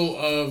disposal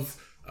of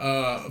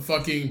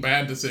fucking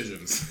bad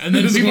decisions. And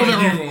then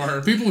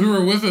people who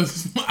were with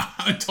us,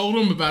 I told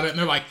them about it and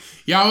they're like,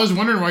 yeah, I was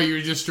wondering why you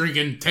were just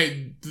drinking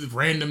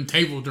random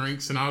table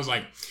drinks. And I was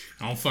like,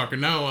 I don't fucking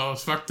know. I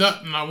was fucked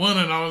up and I won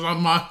and I was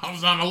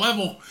on a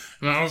level.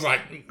 And I was like,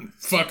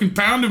 fucking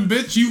pound him,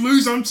 bitch. You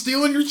lose, I'm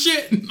stealing your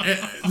shit.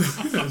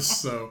 It's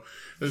so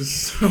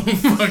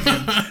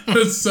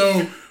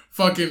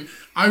fucking,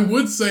 I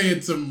would say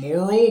it's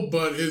immoral,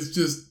 but it's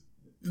just,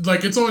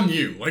 like, it's on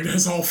you. Like,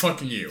 that's all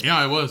fucking you.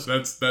 Yeah, it was.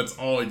 That's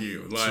all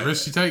you. Like, it's a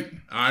risk you take.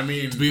 I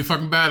mean, to be a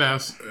fucking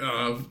badass.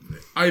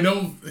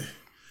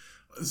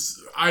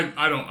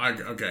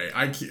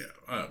 I can't.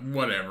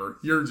 Whatever.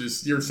 You're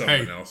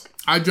something else.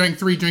 I drank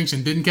 3 drinks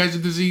and didn't catch a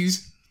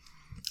disease.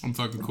 I'm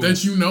fucking cool.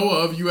 That you know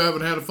of, you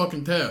haven't had a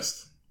fucking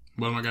test.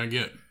 What am I gonna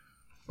get?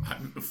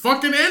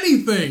 Fucking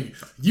anything.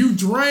 You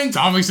drank. It's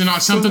obviously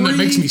not something that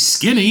makes me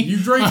skinny. You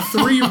drank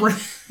 3.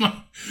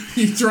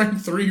 You drank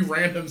 3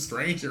 random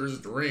strangers'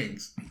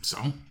 drinks.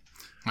 So,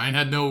 I ain't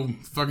had no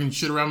fucking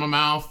shit around my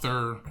mouth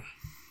or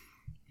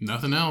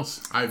nothing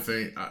else. I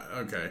think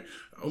okay.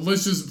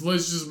 Let's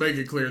just make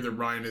it clear that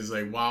Ryan is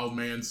a wild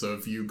man. So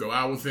if you go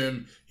out with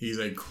him, he's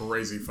a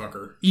crazy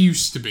fucker.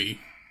 Used to be.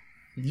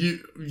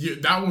 You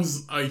that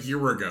was a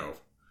year ago.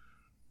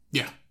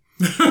 Yeah.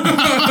 a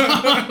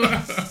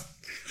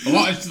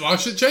lot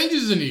of shit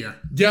changes in a year.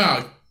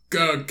 Yeah.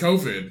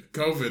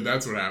 COVID.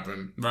 That's what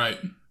happened. Right.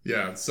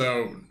 Yeah.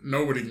 So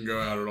nobody can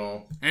go out at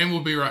all. And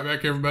we'll be right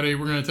back, everybody.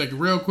 We're gonna take a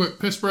real quick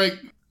piss break.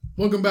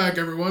 Welcome back,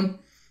 everyone.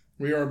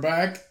 We are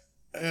back.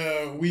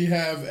 We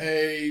have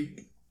a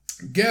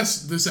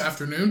guest this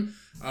afternoon.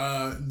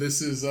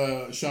 This is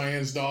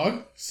Cheyenne's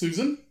dog,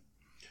 Susan.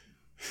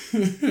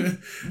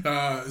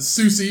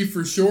 Susie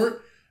for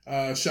short.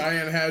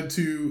 Cheyenne had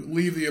to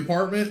leave the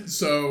apartment,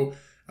 so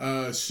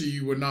she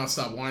would not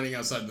stop whining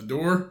outside the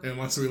door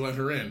unless we let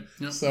her in.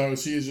 Yep. So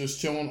she is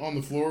just chilling on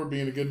the floor,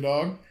 being a good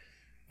dog.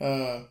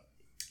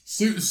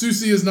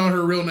 Susie is not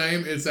her real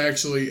name. It's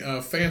actually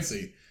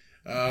Fancy.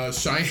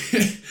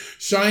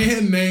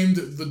 Cheyenne named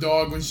the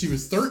dog when she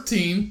was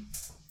 13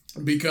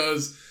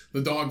 because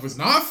the dog was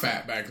not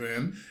fat back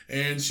then,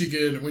 and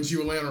when she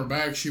would lay on her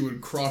back, she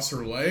would cross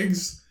her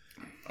legs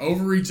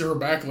her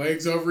back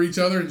legs over each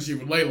other, and she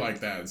would lay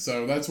like that.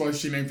 So that's why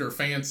she named her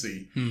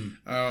Fancy.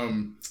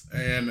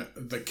 And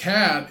the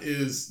cat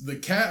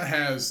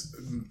has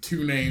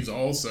two names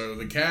also.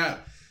 The cat,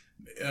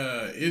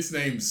 its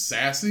name's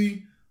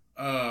Sassy,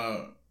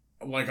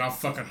 like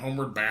off fucking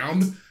Homeward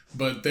Bound.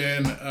 But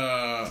then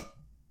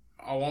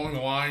along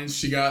the lines,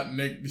 she got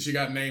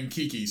named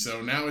Kiki.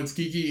 So now it's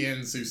Kiki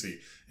and Susie.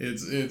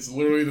 It's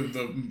literally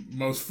the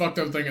most fucked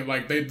up thing.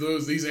 Like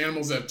these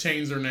animals have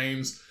changed their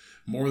names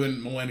more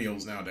than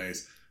millennials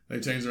nowadays.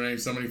 They've changed their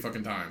names so many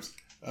fucking times.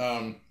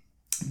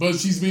 But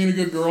she's being a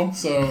good girl.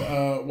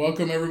 So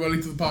welcome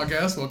everybody to the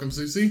podcast. Welcome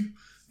Susie.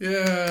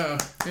 Yeah.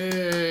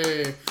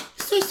 Hey.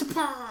 Susie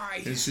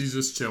pie. And she's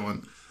just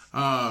chilling.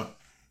 So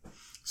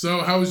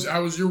how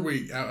was your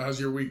week? How's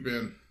your week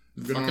been?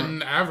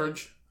 Fucking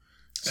average.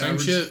 Same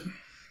shit.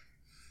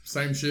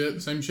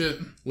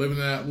 Living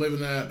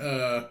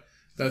that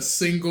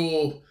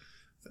single,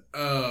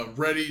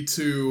 ready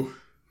to.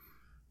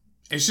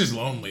 It's just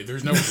lonely.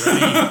 There's no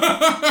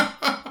ready.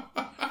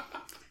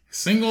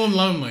 Single and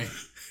lonely.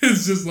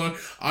 It's just lonely.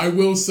 I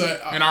will say.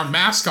 And our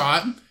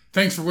mascot.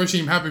 Thanks for wishing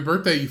him happy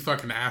birthday, you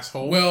fucking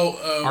asshole. Well,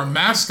 our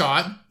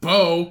mascot,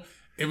 Bo.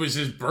 It was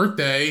his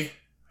birthday.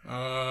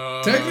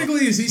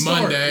 Technically, is he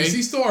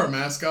still our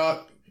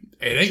mascot?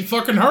 It ain't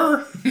fucking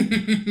her.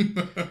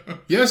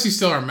 Yes, he's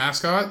still our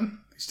mascot. He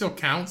still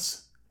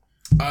counts.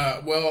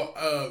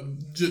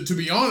 To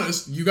be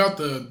honest, you got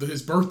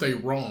his birthday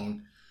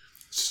wrong.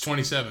 It's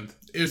 27th.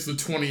 It's the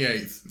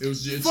 28th.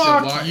 It's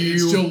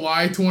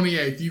July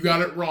 28th. You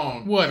got it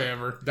wrong.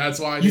 Whatever. That's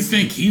why. You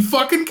think he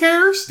fucking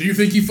cares? Do you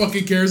think he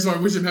fucking cares if I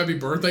wish him happy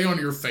birthday on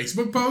your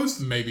Facebook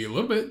post? Maybe a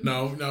little bit.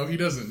 No, he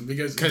doesn't.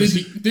 Because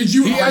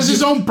he has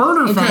his own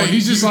burner phone.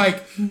 He's just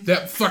like,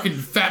 that fucking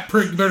fat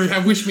prick better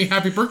wish me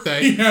happy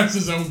birthday. He has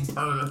his own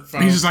burner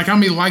phone. He's just like, how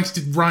many likes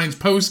did Ryan's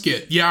post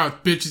get? Yeah,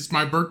 bitch, it's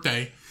my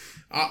birthday.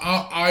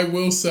 I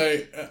will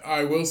say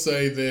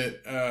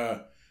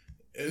that.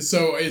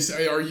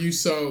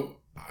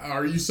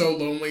 Are you so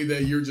lonely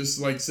that you're just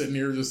like sitting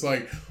here just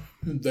like,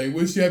 they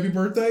wish you happy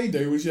birthday?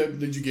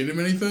 Did you get him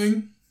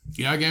anything?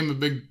 Yeah, I gave him a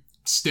big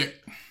stick.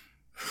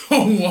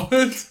 Oh,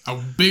 what? A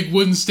big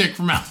wooden stick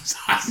from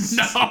outside.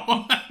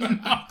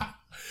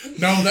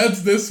 No,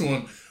 that's this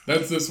one.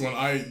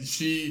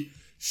 She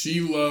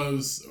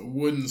loves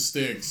wooden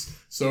sticks.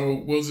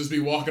 So we'll just be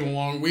walking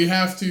along. We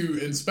have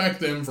to inspect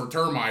them for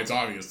termites,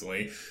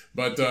 obviously,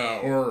 but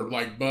or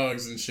like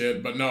bugs and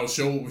shit. But no,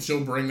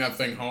 she'll bring that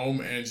thing home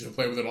and she'll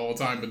play with it all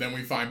the time. But then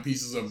we find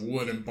pieces of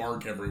wood and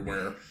bark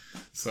everywhere.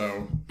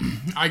 So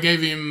I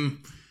gave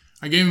him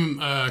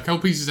a couple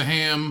pieces of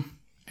ham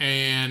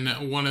and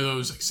one of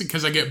those,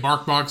 because I get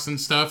bark box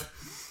and stuff.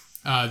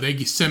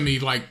 They send me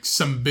like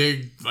some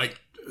big like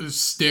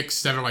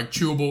sticks that are like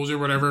chewables or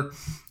whatever,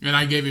 and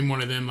I gave him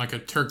one of them, like a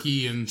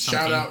turkey and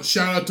something.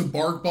 Shout out to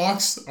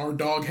BarkBox. Our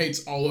dog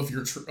hates all of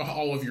your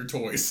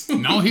toys.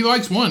 No, he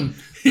likes one.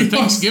 The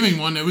Thanksgiving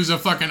one. It was a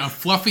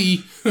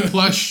fluffy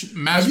plush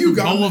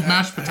bowl of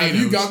mashed potatoes. Have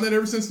you gotten that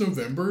ever since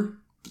November?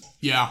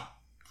 Yeah.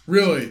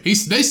 Really? They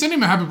sent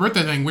him a happy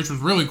birthday thing, which was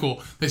really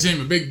cool. They sent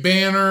him a big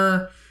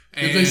banner.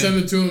 Did they send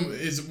it to him?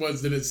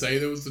 Did it say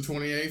that it was the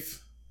 28th?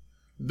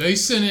 They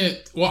sent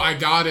it. Well, I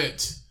got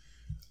it.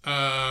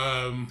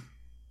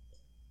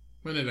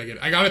 When did I get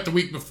it? I got it the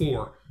week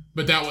before,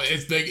 but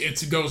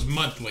it goes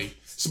monthly.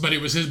 So, but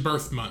it was his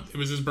birth month. It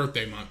was his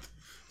birthday month.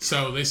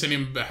 So they sent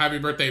him a happy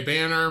birthday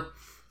banner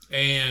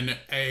and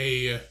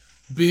a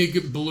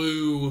big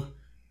blue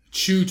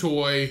chew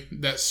toy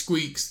that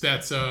squeaks.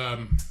 That's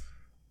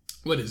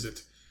what is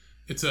it?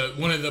 It's a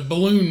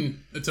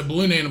balloon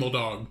animal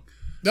dog.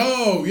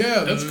 Oh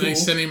yeah, that's cool. They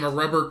sent him a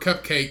rubber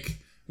cupcake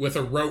with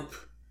a rope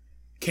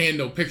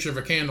picture of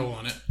a candle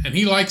on it, and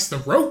he likes the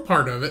rope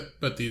part of it,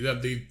 but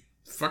the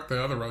fuck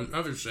the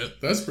other shit.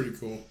 That's pretty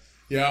cool.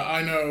 Yeah,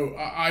 I know.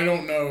 I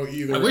don't know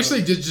either. I wish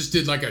they just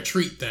did like a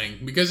treat thing,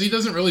 because he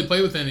doesn't really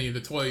play with any of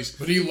the toys.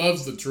 But he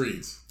loves the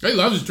treats. He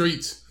loves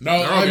treats. No,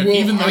 I will.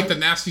 Even like the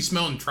nasty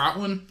smelling trout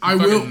one. I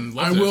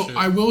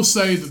will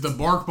say that the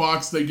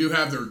BarkBox, they do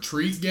have their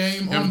treat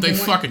game. Yeah, but they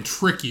fucking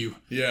trick you.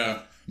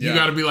 Yeah. You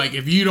got to be like,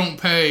 if you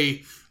don't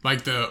pay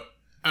like the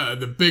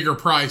bigger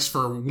price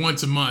for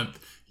once a month,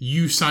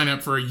 you sign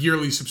up for a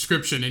yearly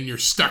subscription and you're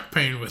stuck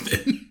paying with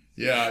it.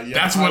 Yeah.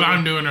 That's what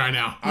I'm doing right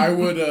now. I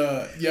would,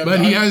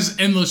 But he has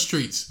endless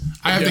treats.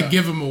 I have to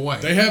give them away.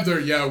 They have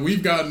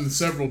we've gotten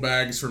several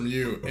bags from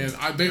you. And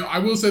I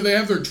will say they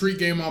have their treat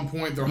game on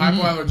point. They're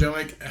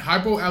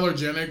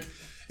hypoallergenic.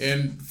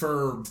 And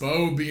for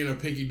Bo being a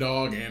picky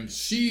dog, and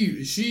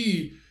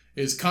she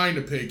is kind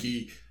of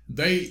picky,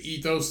 they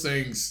eat those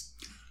things.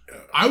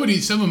 I would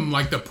eat some of them,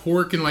 like the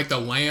pork and like the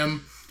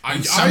lamb.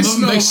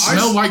 They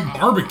smell like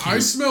barbecue. I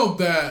smelled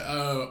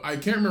that. I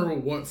can't remember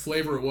what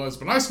flavor it was,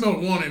 but I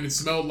smelled one and it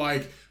smelled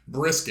like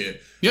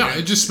brisket. Yeah,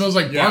 it just smells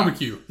like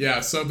barbecue.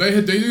 Yeah, so they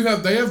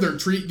have their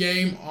treat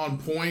game on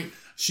point.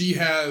 She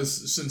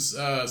has, since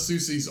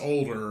Susie's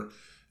older,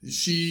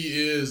 she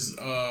is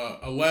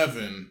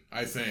 11,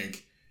 I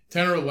think,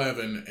 10 or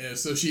 11, and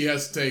so she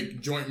has to take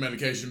joint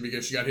medication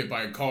because she got hit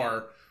by a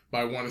car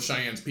by one of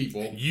Cheyenne's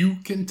people. You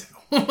can tell.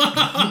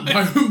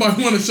 by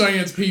one of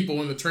Cheyenne's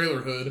people in the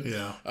trailer hood.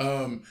 Yeah.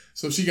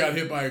 So she got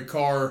hit by a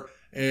car,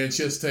 and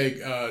she has to take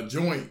a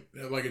joint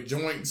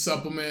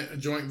supplement, a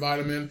joint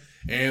vitamin,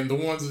 and the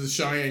ones that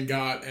Cheyenne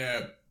got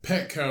at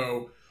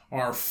Petco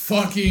are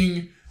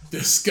fucking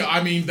disgusting.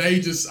 I mean, they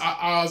just,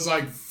 I was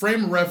like,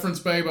 frame of reference,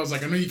 babe. I was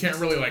like, I know you can't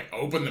really like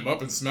open them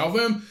up and smell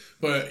them,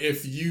 but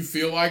if you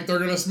feel like they're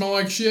gonna smell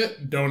like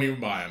shit, don't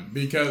even buy them,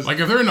 because like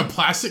if they're in a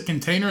plastic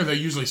container, they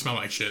usually smell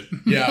like shit.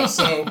 Yeah.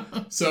 So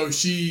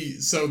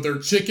they're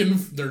chicken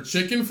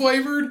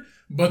flavored,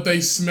 but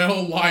they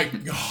smell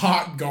like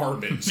hot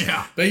garbage.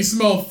 Yeah. They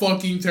smell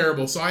fucking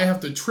terrible. So I have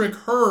to trick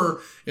her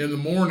in the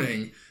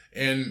morning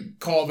and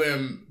call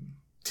them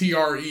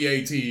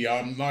TREAT.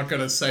 I'm not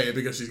going to say it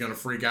because she's going to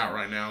freak out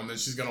right now, and then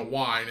she's going to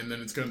whine, and then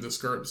it's going to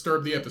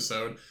disturb the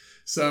episode.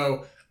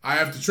 So I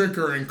have to trick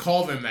her and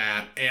call them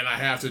that, and I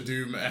have to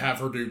have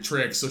her do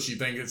tricks so she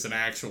thinks it's an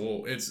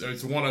actual, it's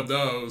one of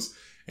those,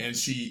 and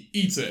she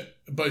eats it.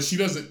 But she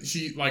doesn't,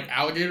 she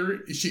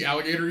alligator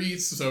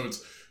eats, so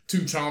it's 2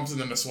 chomps and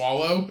then a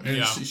swallow,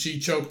 and she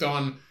choked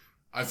on,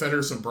 I fed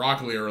her some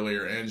broccoli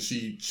earlier, and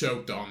she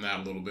choked on that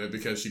a little bit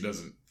because she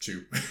doesn't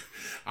chew.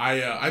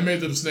 I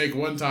made the mistake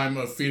one time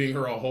of feeding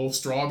her a whole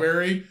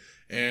strawberry,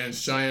 and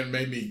Cheyenne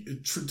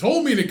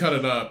told me to cut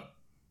it up,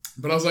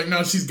 but I was like,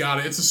 no, she's got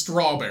it. It's a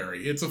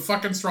strawberry. It's a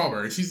fucking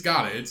strawberry. She's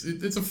got it.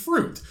 It's a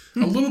fruit, a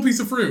little piece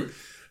of fruit.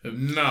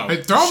 No,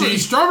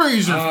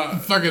 strawberries are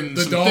fucking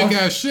thick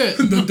ass shit.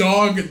 The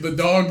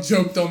dog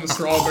choked on the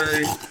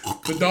strawberry.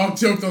 The dog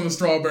choked on the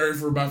strawberry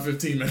for about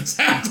 15 minutes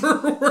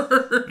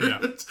afterwards.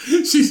 Yeah,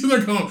 she's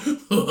there going.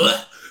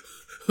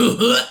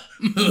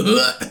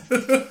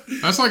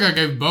 That's like I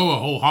gave Bo a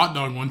whole hot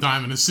dog one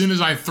time, and as soon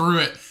as I threw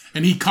it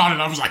and he caught it,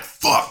 I was like,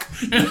 "Fuck!"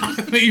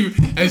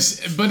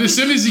 But as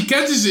soon as he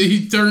catches it,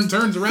 he turns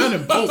around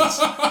and bolts.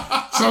 So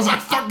I was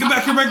like, "Fuck! Get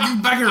back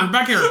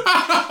here!"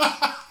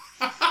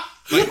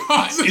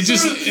 It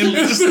just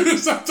as soon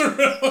as I threw it,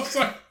 I was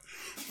like,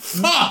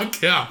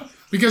 "Fuck!" Yeah,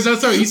 because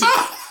that's how he's.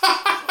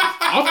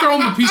 I'll throw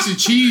him a piece of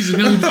cheese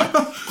and he'll be like.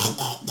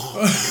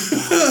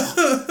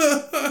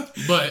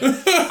 But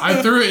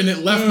I threw it and it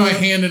left my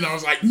hand and I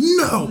was like,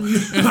 no!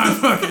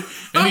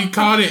 And he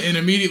caught it and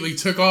immediately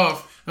took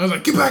off. I was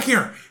like, get back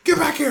here!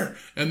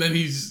 And then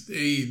he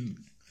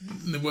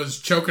was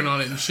choking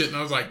on it and shit, and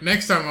I was like,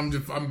 next time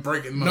I'm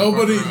breaking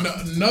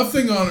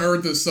nothing on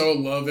earth is so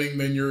loving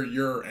than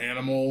your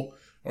animal.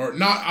 Or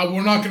not,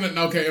 I'm not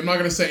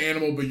gonna say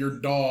animal, but your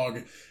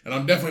dog, and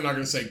I'm definitely not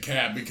gonna say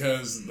cat,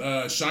 because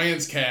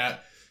Cheyenne's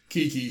cat,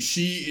 Kiki,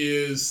 she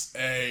is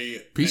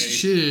a piece of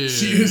shit.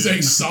 She is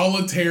a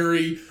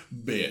solitary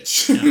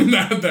bitch.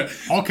 Yeah.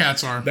 All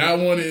cats are. That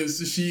one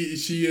is she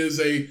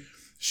is a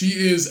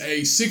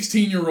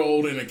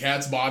 16-year-old in a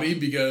cat's body,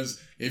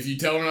 because if you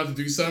tell her not to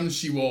do something,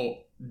 she will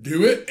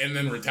do it and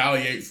then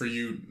retaliate for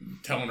you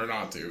telling her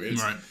not to.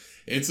 Right.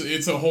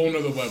 It's a whole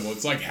nother level.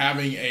 It's like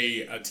having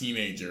a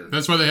teenager.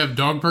 That's why they have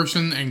dog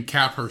person and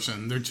cat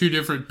person. They're two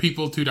different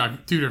people, two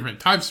different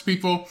types of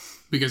people,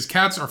 because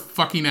cats are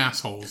fucking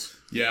assholes.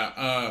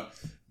 Yeah,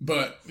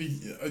 but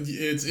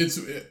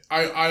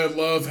I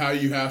love how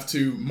you have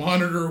to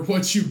monitor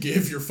what you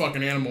give your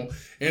fucking animal.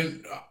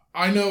 And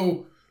I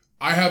know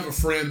I have a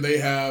friend, they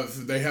have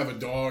a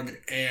dog,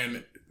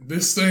 and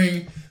this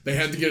thing, they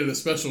had to get it a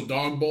special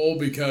dog bowl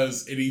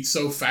because it eats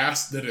so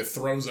fast that it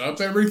throws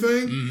up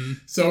everything. Mm-hmm.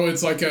 So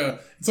it's like a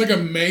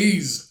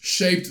maze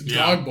shaped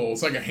dog bowl.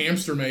 It's like a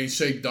hamster maze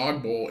shaped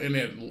dog bowl, and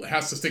it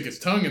has to stick its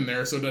tongue in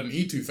there so it doesn't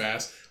eat too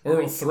fast, or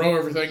it'll throw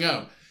everything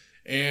up.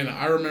 And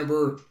I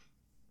remember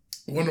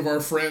one of our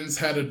friends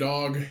had a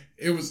dog.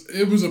 It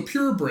was a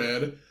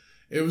purebred.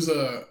 It was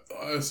a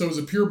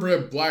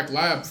purebred black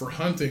lab for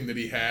hunting that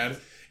he had,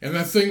 and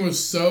that thing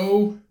was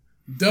so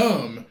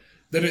dumb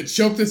that it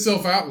choked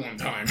itself out one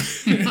time.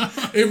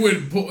 It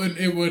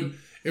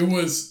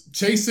was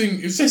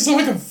chasing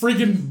like a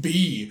freaking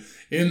bee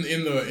in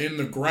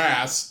the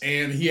grass,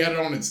 and he had it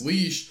on its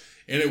leash,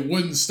 and it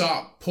wouldn't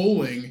stop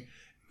pulling,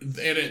 and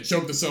it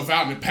choked itself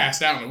out, and it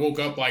passed out, and it woke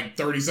up like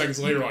 30 seconds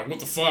later, like, what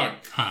the fuck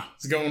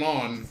is going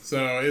on?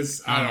 So I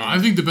don't know. I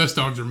think the best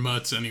dogs are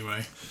mutts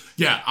anyway.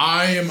 Yeah,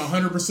 I am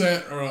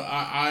 100%, or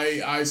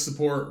I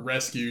support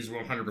rescues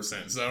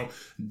 100%. So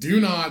do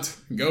not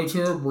go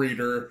to a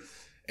breeder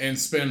and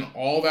spend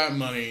all that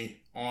money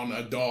on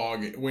a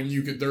dog when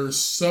there's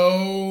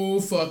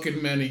so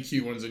fucking many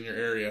cute ones in your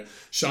area.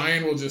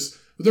 Cheyenne will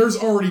there's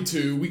already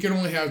 2. We can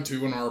only have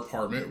 2 in our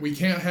apartment. We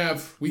cannot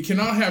have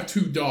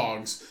 2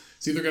 dogs.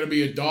 It's either going to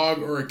be a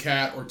dog or a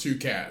cat or 2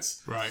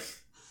 cats. Right.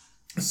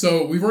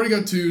 So we've already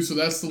got 2, so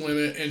that's the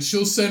limit. And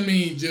she'll send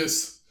me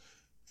just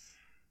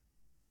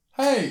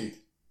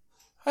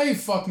Hey,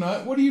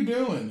 fucknut, what are you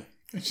doing?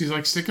 And she's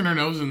like sticking her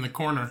nose in the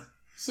corner.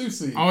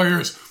 Susie. All I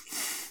hear is,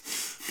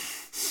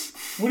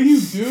 what are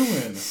you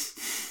doing?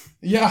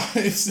 Yeah,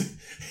 it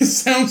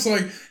sounds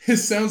like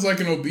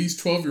an obese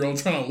 12-year-old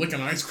trying to lick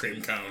an ice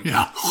cream cone.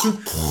 yeah.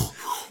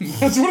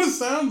 That's what it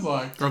sounds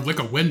like. Or lick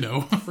a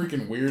window.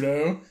 Freaking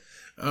weirdo.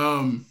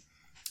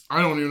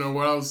 I don't even know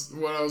what I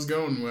was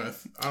going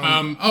with.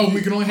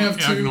 We can only have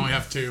two. Yeah, I can only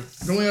have two.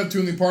 We can only have two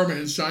in the apartment,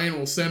 and Cheyenne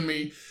will send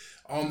me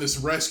on this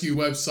rescue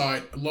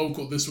website,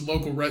 local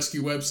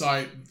rescue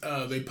website.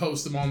 They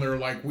post them on there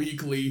like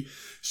weekly.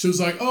 She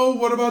was like, "Oh,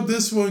 what about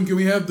this one? Can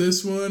we have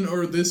this one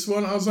or this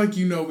one?" I was like,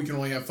 we can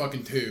only have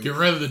fucking two. Get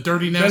rid of the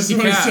dirty, nasty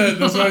cat.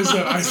 That's what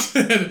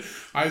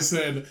I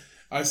said.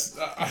 I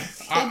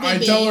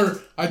tell her,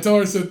 I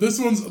said,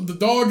 the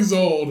dog is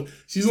old.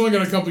 She's only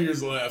got a couple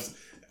years left.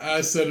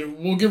 I said,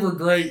 we'll give her a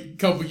great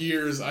couple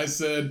years. I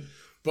said,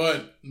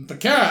 but the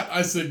cat,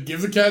 I said,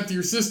 give the cat to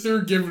your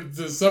sister, give it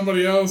to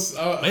somebody else.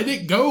 Let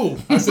it go.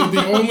 I said,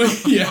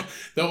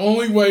 the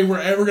only way we're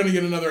ever going to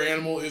get another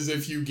animal is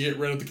if you get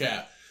rid of the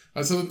cat.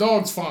 I said, the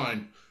dog's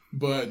fine,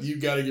 but you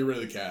got to get rid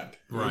of the cat.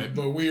 Right.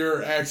 But we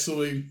are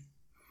actually,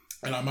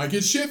 and I might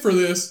get shit for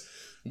this,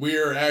 we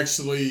are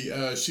actually,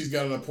 she's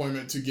got an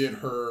appointment to get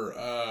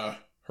her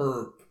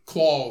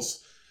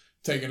claws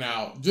taken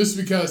out, just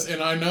because.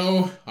 And I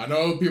know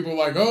people are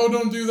like, oh,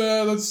 don't do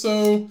that, that's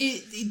so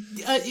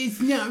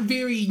it's not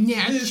very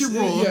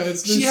natural.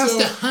 She has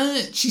to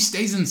hunt. She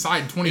stays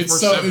inside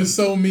 24/7. It's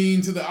so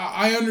mean to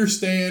I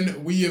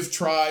understand.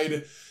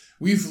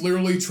 We've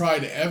literally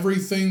tried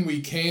everything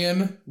we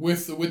can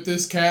with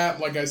this cat.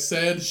 Like I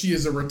said, she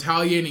is a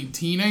retaliating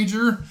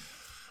teenager.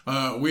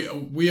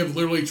 We have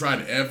literally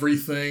tried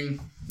everything,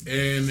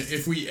 and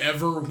if we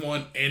ever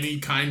want any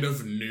kind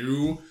of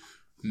new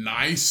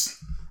nice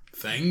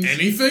things,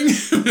 anything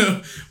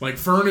like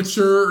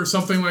furniture or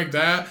something like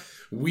that,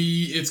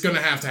 it's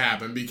gonna have to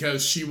happen,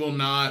 because she will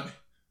not.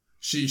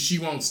 She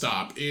won't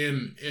stop.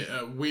 And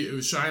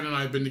Cheyenne and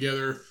I have been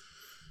together.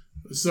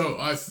 So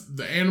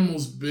the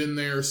animals been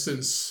there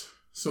since.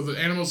 So the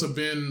animals have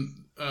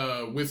been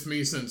with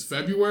me since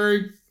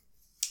February,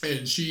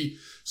 and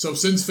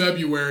since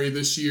February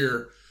this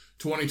year,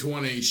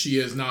 2020, she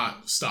has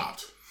not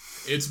stopped.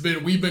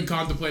 We've been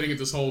contemplating it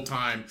this whole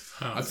time.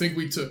 Huh. I think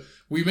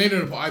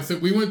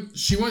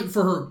she went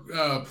for her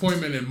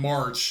appointment in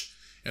March,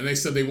 and they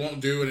said they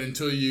won't do it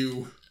until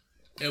you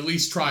at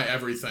least try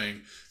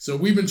everything. So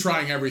we've been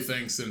trying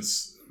everything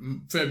since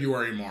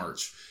February,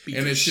 March,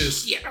 and it's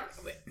just,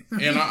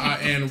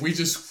 and we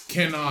just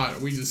cannot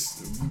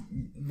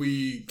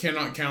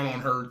count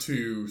on her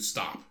to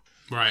stop.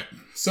 Right.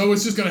 So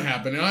it's just going to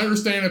happen. And I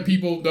understand that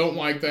people don't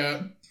like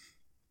that,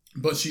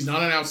 but she's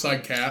not an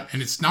outside cat.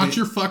 And it's not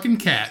your fucking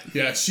cat.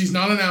 Yeah, she's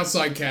not an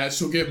outside cat.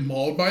 She'll get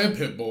mauled by a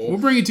pit bull. We'll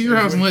bring it to your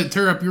house and let it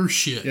tear up your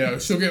shit. Yeah,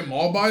 she'll get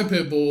mauled by a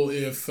pit bull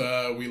if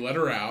we let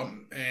her out.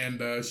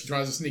 And she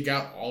tries to sneak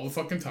out all the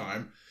fucking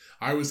time.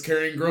 I was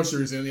carrying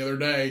groceries in the other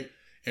day,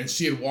 and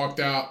she had walked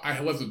out. I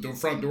had left the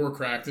front door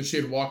cracked, and she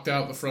had walked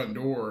out the front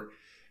door.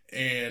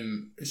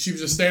 And she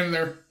was just standing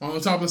there on the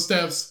top of the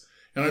steps.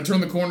 And I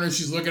turned the corner and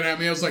she's looking at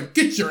me. I was like,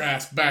 get your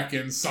ass back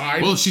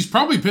inside. Well, she's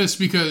probably pissed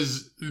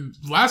because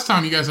last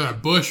time you guys had a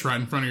bush right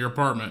in front of your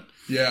apartment.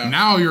 Yeah.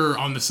 Now you're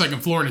on the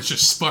second floor and it's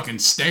just fucking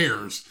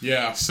stairs.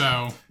 Yeah.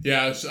 So.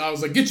 Yeah, I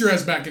was like, get your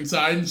ass back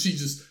inside. And she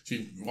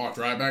walked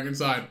right back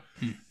inside.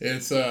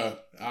 It's,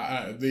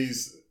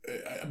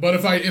 but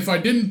if I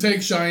didn't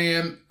take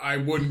Cheyenne, I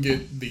wouldn't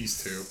get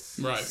these two.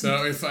 Right.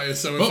 So you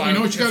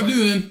know what you got to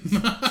do then.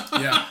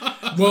 Yeah.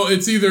 Well,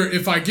 it's either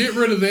if I get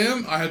rid of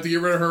them, I have to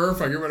get rid of her.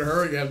 If I get rid of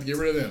her, you have to get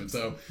rid of them.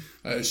 So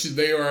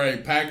they are a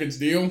package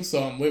deal.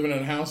 So I'm living in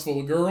a house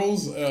full of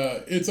girls.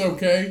 It's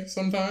okay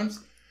sometimes,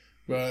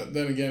 but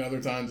then again,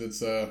 other times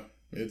it's a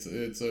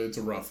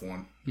rough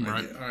one.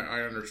 Right.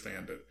 I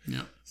understand it.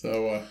 Yeah.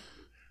 So.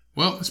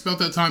 Well, it's about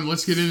that time.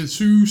 Let's get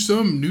into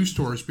some news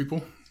stories,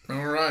 people.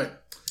 All right.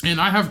 And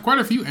I have quite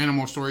a few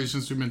animal stories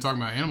since we've been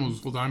talking about animals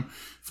the whole time.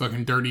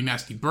 Fucking dirty,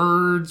 nasty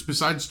birds.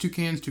 Besides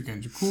toucans.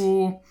 Toucans are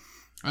cool.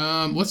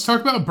 Let's talk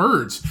about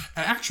birds.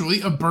 Actually,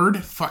 a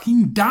bird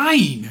fucking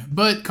dying,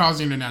 but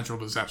causing a natural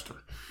disaster.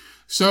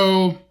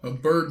 So... A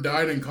bird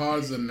died and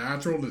caused a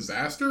natural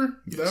disaster?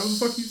 Is that what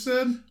the fuck you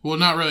said? Well,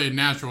 not really a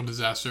natural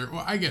disaster.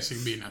 Well, I guess it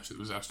could be a natural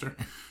disaster.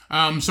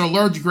 So a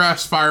large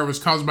grass fire was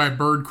caused by a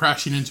bird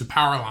crashing into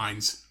power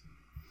lines.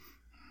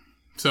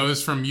 So this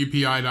is from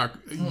UPI.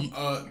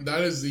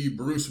 That is the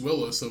Bruce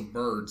Willis of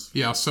birds.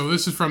 Yeah, so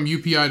this is from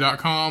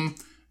UPI.com.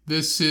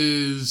 This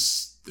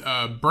is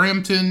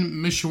Brampton,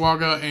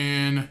 Mishawaka,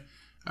 and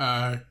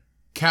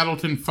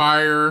Cattleton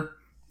fire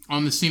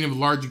on the scene of a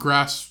large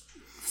grass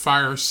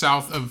fire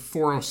south of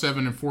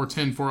 407 and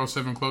 410.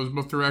 407 closed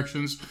both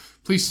directions.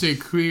 Please stay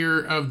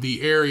clear of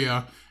the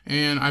area.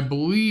 And I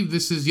believe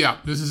this is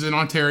in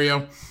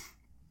Ontario.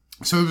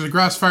 So there was a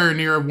grass fire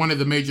near one of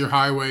the major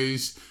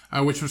highways,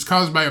 which was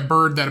caused by a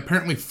bird that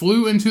apparently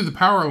flew into the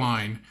power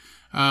line.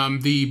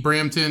 The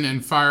Brampton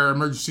and Fire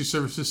Emergency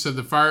Services said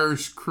the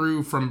fire's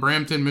crew from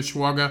Brampton,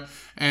 Mishawaka,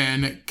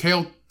 and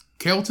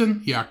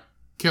Kelton? Yeah,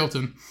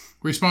 Kelton.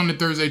 Responded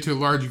Thursday to a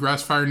large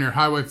grass fire near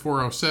Highway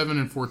 407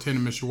 and 410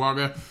 in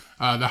Mishawaka.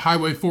 The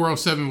Highway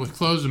 407 was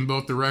closed in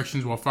both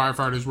directions while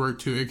firefighters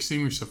worked to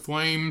extinguish the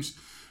flames.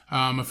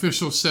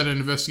 Officials said an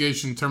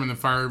investigation determined the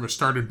fire was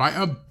started by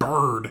a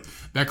bird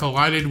that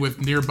collided with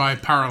nearby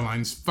power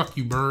lines. Fuck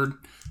you, bird.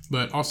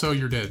 But also,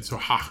 you're dead, so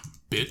ha,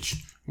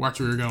 bitch. Watch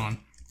where you're going.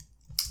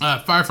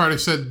 Firefighters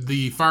said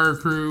the fire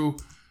crew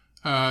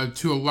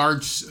to a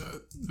large...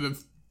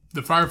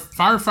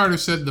 Firefighters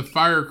said the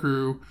fire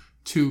crew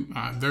to...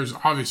 there's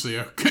obviously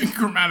a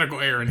grammatical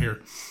error in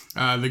here.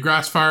 The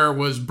grass fire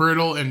was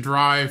brittle and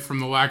dry from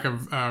the lack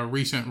of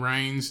recent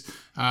rains.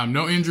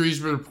 No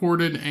injuries were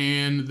reported,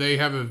 and they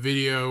have a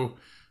video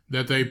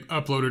that they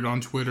uploaded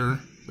on Twitter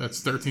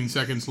that's 13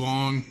 seconds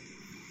long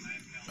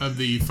of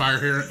the fire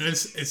here. And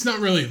it's not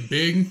really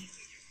big,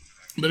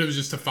 but it was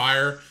just a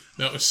fire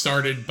that was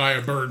started by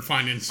a bird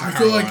finding some I power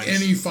feel like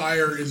lines. any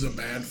fire is a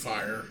bad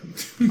fire.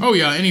 Oh,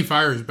 yeah, any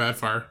fire is a bad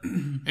fire.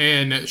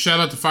 And shout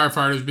out to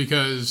firefighters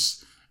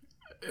because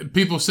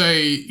people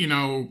say, you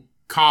know,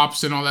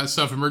 cops and all that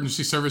stuff,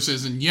 emergency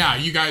services, and yeah,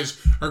 you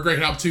guys are great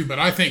help too, but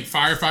I think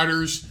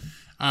firefighters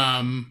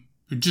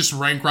just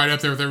rank right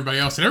up there with everybody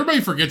else. And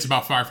everybody forgets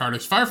about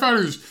firefighters.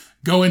 Firefighters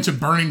go into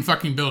burning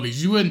fucking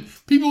buildings.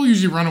 People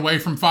usually run away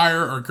from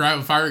fire or grab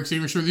a fire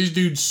extinguisher. These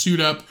dudes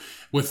suit up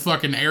with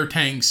fucking air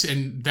tanks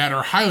and that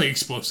are highly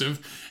explosive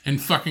and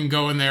fucking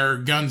go in there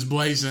guns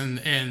blazing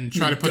and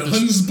try to put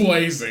guns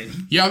blazing.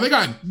 Yeah, they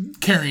got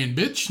carrying,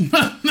 bitch.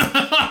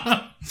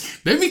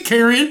 They be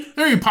carrying.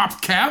 They ain't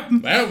pop cap.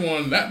 That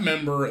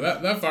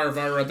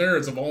firefighter right there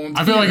is a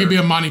volunteer. I feel like it'd be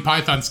a Monty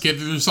Python skit.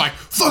 They're just like,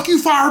 fuck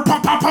you, fire,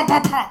 pop, pop, pop,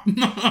 pop, pop.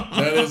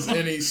 That is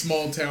any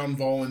small town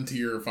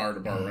volunteer fire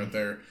department right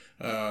there.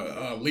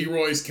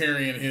 Leroy's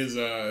carrying his,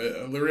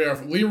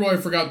 Leroy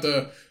forgot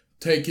to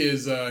take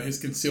his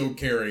concealed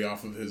carry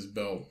off of his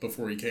belt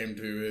before he came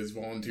to his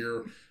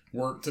volunteer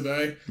work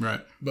today.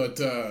 Right. But,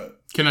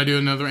 can I do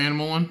another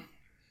animal one?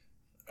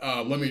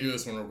 let me do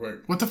this one real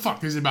quick. What the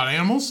fuck? Is it about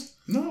animals?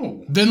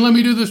 No. Then let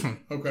me do this one.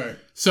 Okay.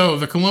 So,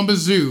 the Columbus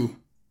Zoo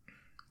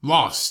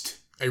lost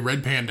a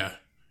red panda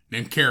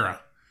named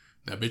Kara.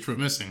 That bitch went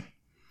missing.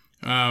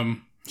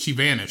 She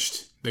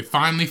vanished. They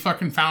finally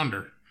fucking found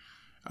her.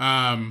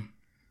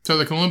 So,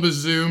 the Columbus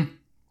Zoo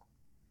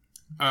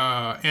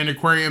and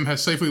aquarium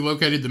has safely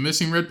located the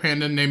missing red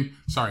panda named...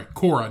 Sorry,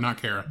 Cora,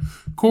 not Kara.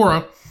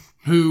 Cora,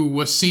 who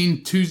was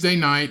seen Tuesday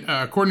night.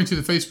 According to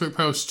the Facebook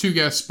post, 2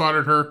 guests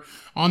spotted her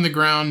on the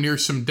ground near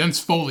some dense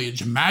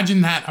foliage.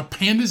 Imagine that. A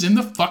panda's in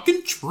the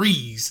fucking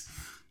trees.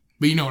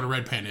 But you know what a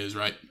red panda is,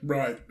 right?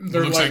 Right. It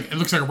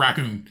looks like a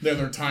raccoon. Yeah,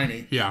 they're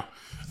tiny. Yeah.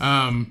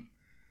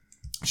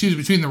 She was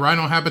between the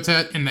rhino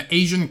habitat and the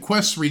Asian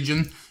Quest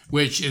region,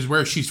 which is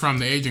where she's from,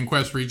 the Asian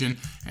Quest region.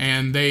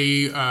 And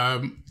they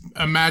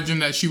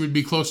imagined that she would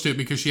be close to it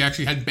because she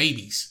actually had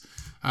babies,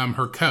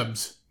 her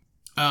cubs.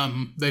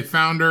 They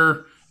found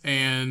her,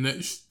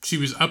 and she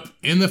was up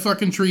in the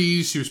fucking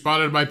trees. She was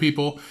spotted by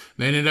people.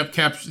 They ended up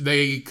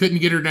they couldn't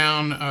get her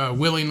down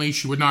willingly.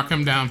 She would not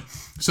come down.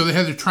 So they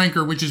had to trank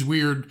her, which is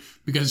weird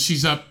because she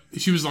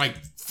was like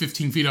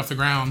 15 feet off the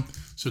ground.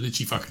 So did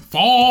she fucking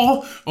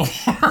fall?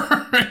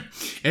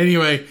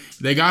 Anyway,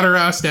 they got her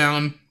ass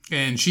down,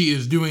 and she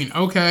is doing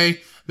okay.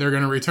 They're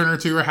going to return her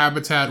to her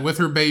habitat with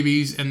her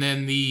babies, and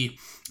then the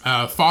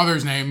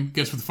father's name,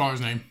 guess what the father's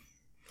name?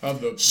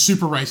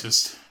 Super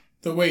racist.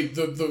 The red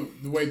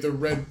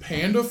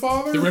panda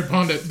father?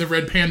 The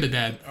red panda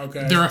dad.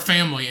 Okay. They're a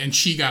family, and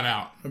she got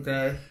out.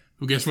 Okay.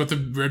 Well, guess what the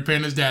red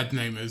panda's dad's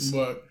name is?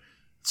 What?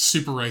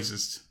 Super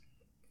racist.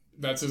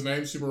 That's his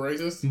name? Super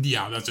racist?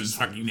 Yeah, that's his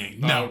fucking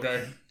name. Oh, No.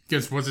 okay.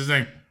 Guess what's his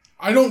name?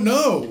 I don't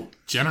know.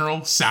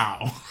 General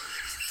Sal.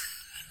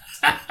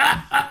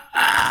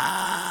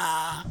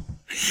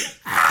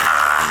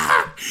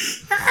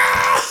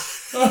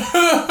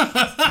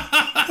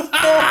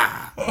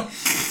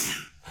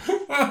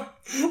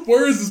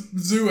 Where is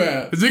this zoo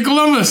at? It's in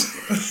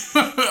Columbus,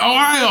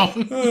 Ohio.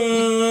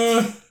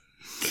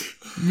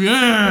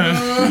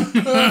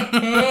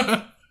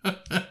 Yeah.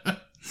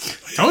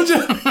 Told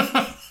you.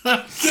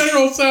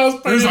 General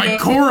Sal's panda. There's like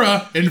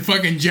Cora and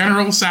fucking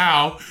General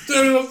Sal.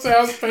 General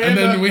Sal's panda. And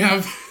then we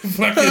have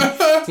fucking,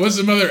 what's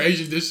some other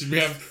Asian dishes? We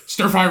have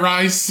stir-fry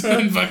rice.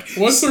 And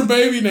what's their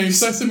baby name?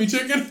 Sesame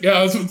chicken?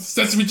 Yeah,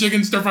 sesame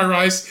chicken, stir-fry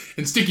rice,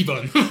 and sticky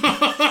bun.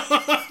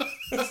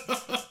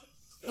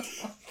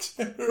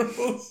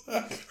 General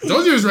Sal. I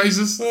told you it was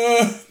racist.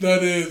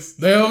 That is.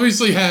 They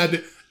obviously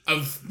had a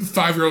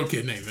 5-year-old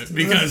kid name it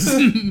because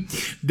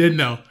didn't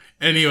know.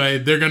 Anyway,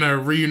 they're going to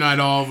reunite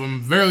all of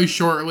them very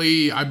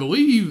shortly, I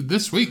believe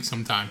this week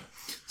sometime.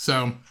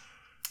 So,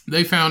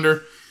 they found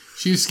her.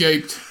 She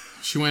escaped.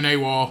 She went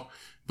AWOL,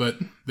 but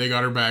they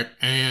got her back.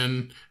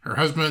 And her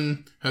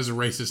husband has a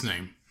racist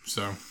name.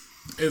 So,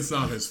 it's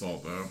not his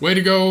fault, though. Way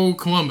to go,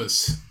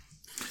 Columbus,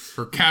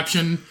 for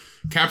capturing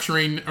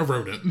a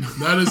rodent.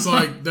 That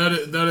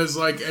is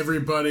like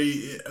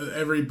everybody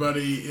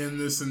in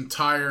this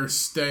entire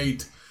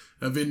state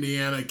of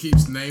Indiana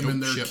keeps naming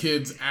their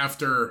kids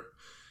after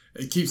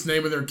it keeps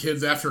naming their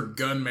kids after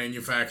gun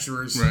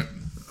manufacturers. Right.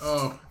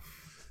 Oh,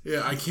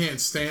 yeah, I can't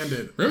stand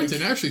it.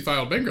 Remington actually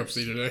filed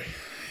bankruptcy today.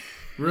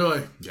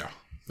 Really? Yeah.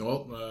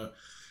 Well,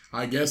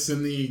 I guess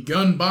in the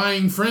gun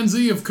buying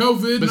frenzy of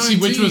COVID-19. But see,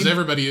 which was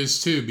everybody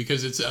is too,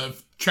 because it's a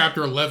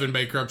Chapter 11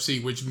 bankruptcy,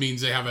 which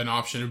means they have an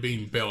option of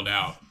being bailed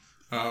out.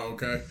 Oh,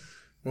 okay.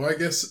 Well,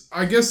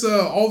 I guess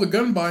all the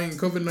gun buying in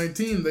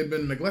COVID-19, they've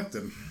been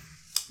neglected.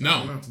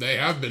 No, they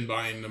have been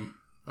buying them.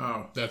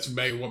 Oh. That's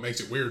what makes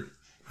it weird.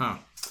 Huh.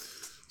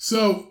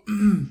 So,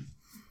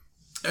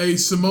 a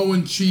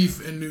Samoan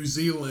chief in New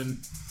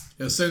Zealand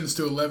is sentenced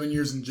to 11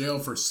 years in jail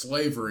for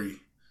slavery.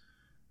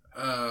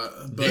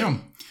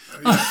 Damn.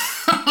 All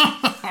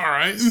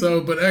right.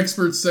 But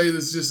experts say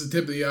this is just the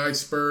tip of the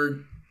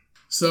iceberg.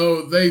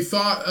 So they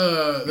thought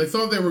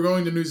they were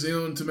going to New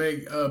Zealand to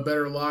make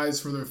better lives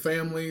for their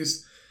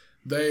families.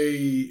 So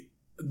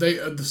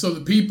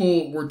the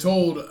people were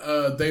told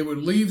they would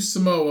leave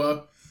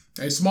Samoa,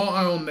 a small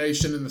island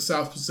nation in the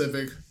South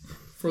Pacific,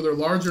 for their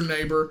larger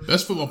neighbor.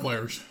 Best football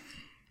players.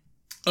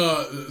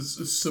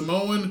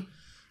 Samoan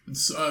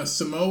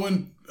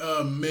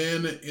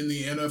men in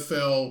the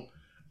NFL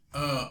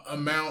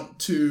amount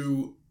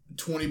to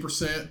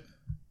 20%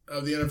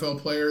 of the NFL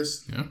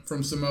players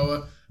from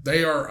Samoa.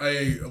 They are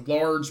a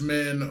large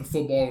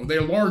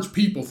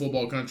people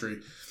football country.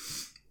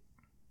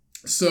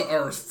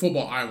 Or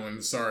football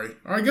island, sorry.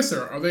 Or I guess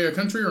are they a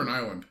country or an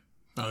island?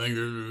 I think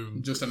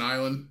they're just an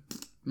island.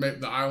 Maybe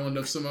the island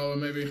of Samoa,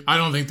 maybe. I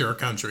don't think they're a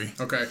country.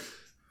 Okay.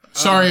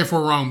 Sorry if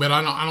we're wrong, but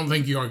I don't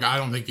think you are. I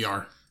don't think you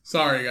are.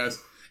 Sorry,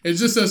 guys. It's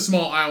just a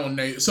small island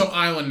nation. So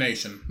island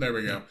nation. There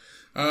we go.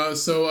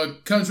 So a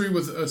country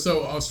with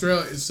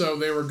Australia. So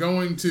they were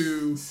going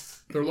to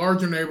their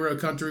larger neighbor, a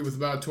country with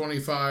about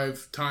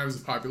 25 times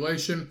the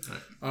population.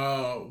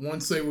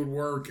 Once they would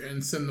work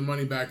and send the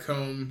money back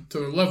home to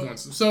their loved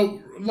ones.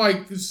 So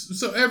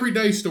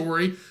everyday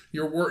story.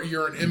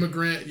 You're an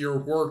immigrant. You're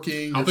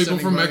working. How people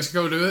from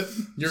Mexico do it?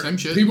 Same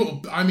shit.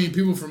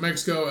 People from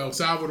Mexico, El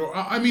Salvador.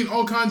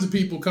 All kinds of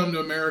people come to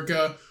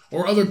America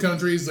or other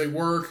countries. They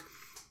work.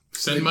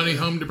 Send money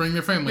home to bring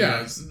their family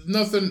back. It's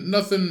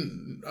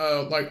nothing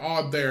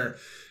odd there.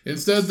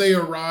 Instead, they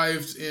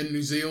arrived in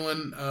New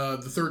Zealand.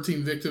 The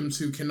 13 victims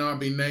who cannot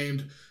be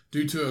named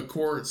due to a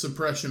court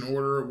suppression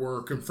order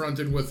were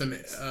confronted with an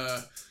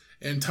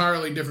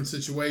entirely different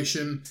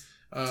situation.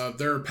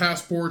 Their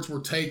passports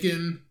were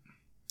taken.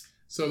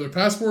 So their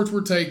passports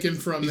were taken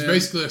from them. He's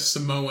basically a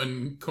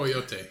Samoan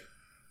coyote.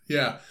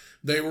 Yeah.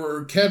 They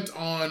were kept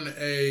on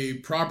a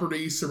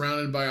property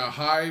surrounded by a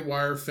high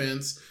wire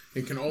fence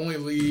and can only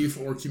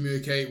leave or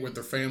communicate with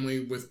their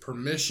family with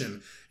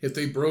permission. If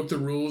they broke the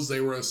rules,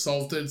 they were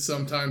assaulted,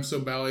 sometimes so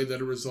badly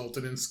that it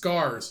resulted in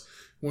scars.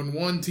 When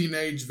one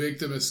teenage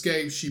victim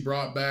escaped, she was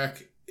brought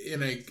back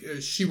in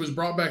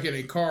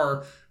a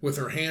car with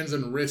her hands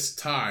and wrists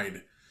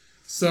tied.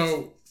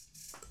 So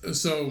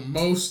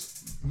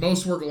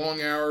most work long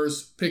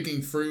hours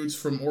picking fruits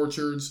from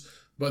orchards,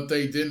 but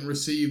they didn't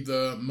receive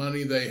the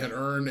money they had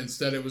earned.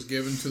 Instead, it was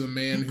given to the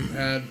man who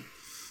had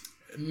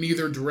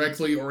neither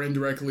directly or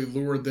indirectly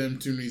lured them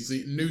to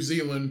New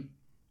Zealand.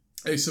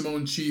 A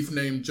Samoan chief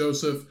named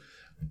Joseph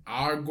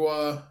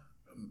Agua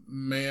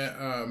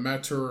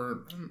Matamata.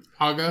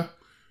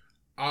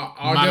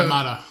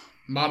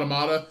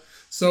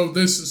 So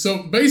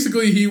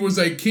basically he was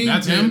a king.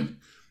 That's him?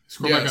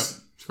 Scroll back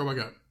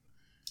up.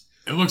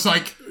 It looks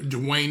like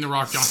Dwayne "The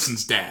Rock"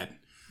 Johnson's dad.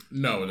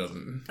 No, it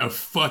doesn't. Oh,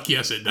 fuck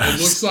yes, it does.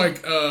 It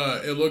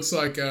looks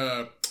like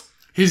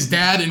his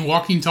dad in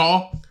Walking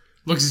Tall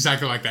looks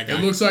exactly like that guy.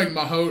 It looks like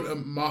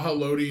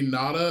Mahaloti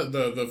Nada,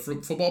 the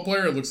football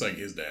player. It looks like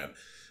his dad.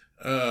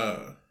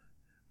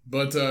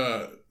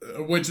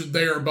 Which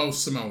they are both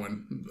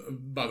Samoan,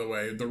 by the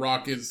way. The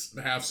Rock is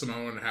half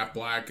Samoan, half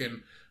black,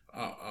 and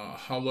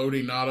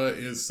Haloti Nada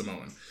is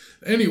Samoan.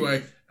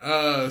 Anyway,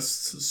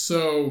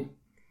 so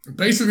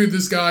basically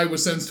this guy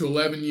was sentenced to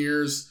 11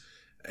 years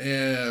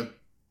in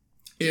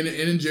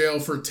jail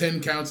for 10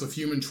 counts of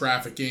human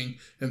trafficking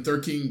and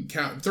 13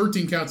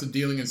 counts of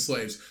dealing in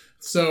slaves.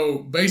 So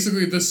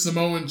basically this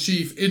Samoan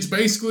chief, this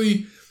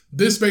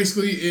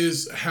basically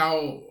is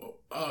how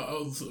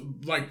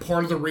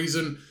part of the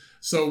reason.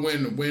 So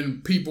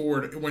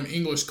when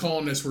English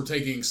colonists were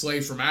taking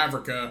slaves from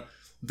Africa,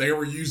 they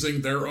were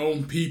using their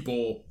own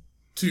people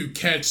to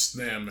catch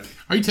them.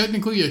 Are you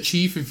technically a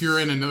chief if you're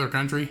in another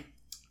country?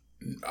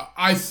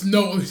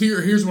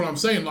 Here's what I'm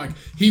saying. Like,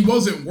 he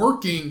wasn't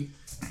working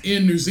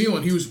in New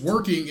Zealand; he was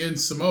working in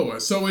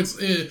Samoa. So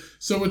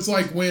it's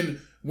like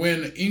when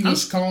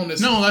English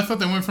colonists. No, I thought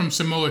they went from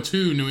Samoa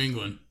to New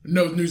England.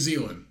 No, New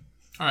Zealand.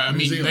 All right,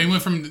 they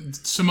went from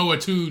Samoa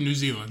to New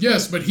Zealand.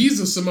 Yes, but he's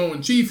a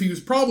Samoan chief. He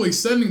was probably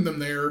sending them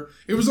there.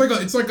 It was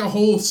it's like a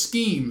whole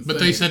scheme. But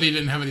they said he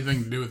didn't have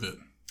anything to do with it.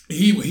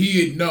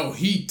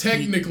 He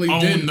technically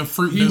didn't. The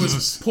fruit he business.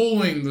 Was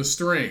pulling the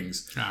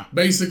strings. Yeah.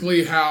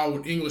 Basically,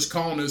 how English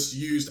colonists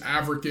used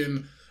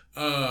African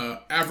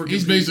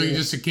He's basically people.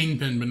 just a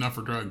kingpin, but not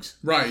for drugs.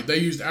 Right. They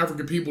used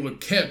African people to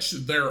catch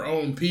their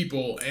own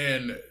people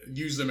and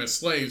use them as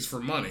slaves for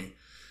money.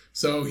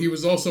 So he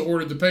was also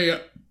ordered to pay,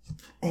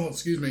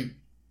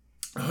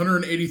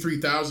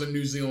 183,000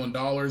 New Zealand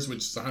dollars, which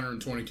is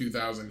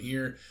 122,000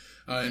 here,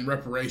 in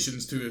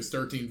reparations to his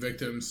 13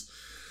 victims,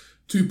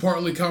 to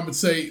partly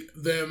compensate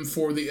them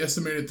for the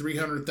estimated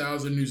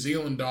 300,000 New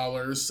Zealand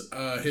dollars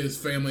his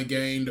family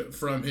gained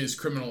from his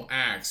criminal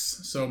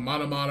acts. So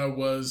Matamata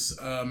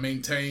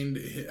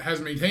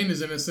has maintained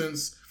his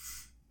innocence,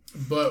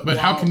 but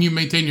how can you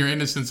maintain your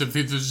innocence if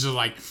it's just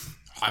like,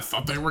 I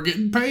thought they were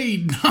getting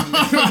paid?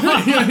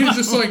 Yeah, he's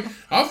just like,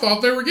 I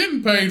thought they were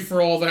getting paid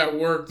for all that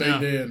work they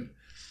did.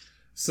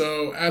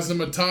 So, as a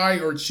Matai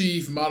or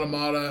chief,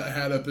 Matamata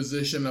had a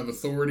position of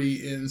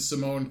authority in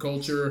Samoan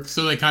culture.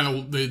 So they kind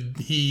of,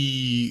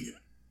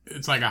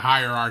 it's like a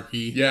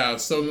hierarchy. Yeah,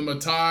 so the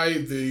Matai,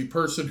 the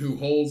person who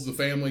holds the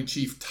family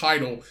chief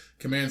title,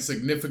 commands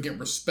significant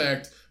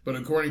respect, but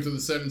according to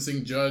the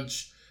sentencing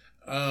judge,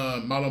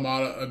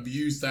 Matamata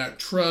abused that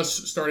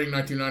trust. Starting in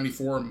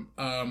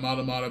 1994,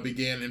 Matamata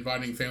began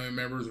inviting family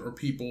members or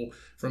people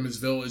from his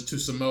village to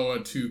Samoa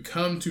to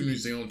come to New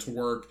Zealand to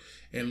work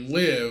and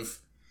live.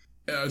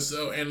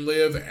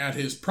 Live at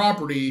his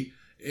property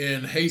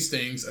in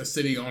Hastings, a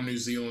city on New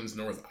Zealand's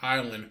North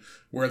Island,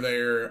 where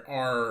there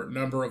are a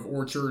number of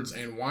orchards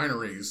and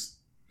wineries.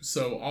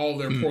 So all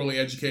they're poorly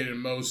educated, and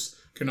most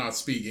cannot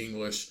speak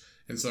English,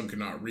 and some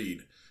cannot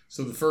read.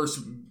 So the first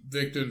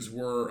victims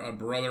were a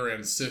brother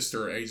and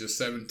sister, ages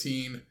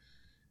 17.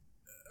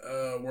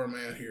 Where am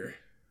I at here?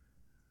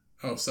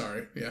 Oh,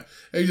 sorry. Yeah.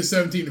 Ages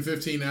 17 to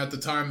 15. At the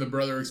time, the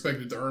brother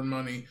expected to earn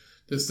money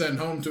to send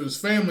home to his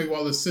family,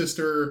 while the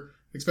sister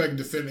expected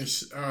to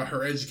finish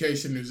her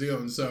education in New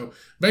Zealand. So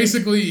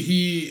basically,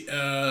 he's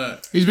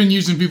been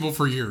using people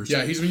for years.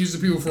 Yeah, he's been using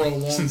people for a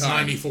long time. Since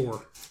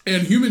 94.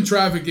 And human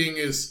trafficking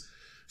is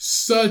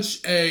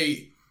such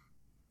a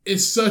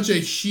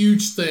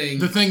huge thing.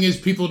 The thing is,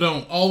 people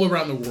don't, all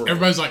around the world.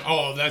 Everybody's like,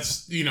 oh,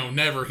 that's,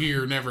 never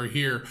here, never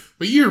here.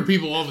 But you hear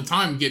people all the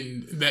time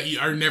getting that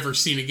are never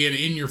seen again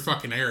in your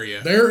fucking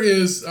area. There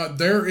is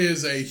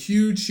a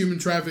huge human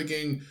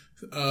trafficking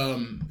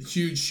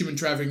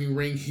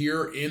ring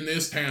here in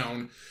this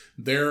town.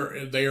 They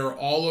are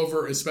all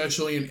over,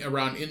 especially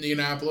around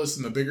Indianapolis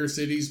and the bigger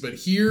cities. But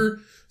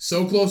here,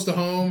 so close to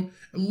home,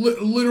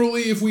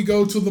 literally, if we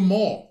go to the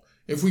mall,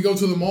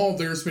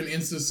 there's been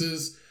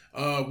instances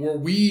where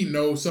we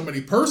know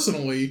somebody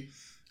personally.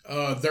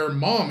 Their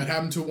mom, it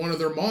happened to one of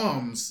their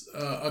moms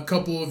a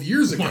couple of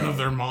years ago. One of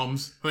their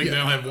moms. I think they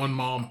only have one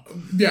mom.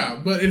 Yeah,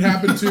 but it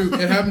happened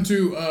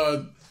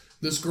to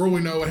this girl we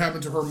know. It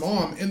happened to her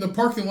mom in the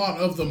parking lot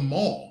of the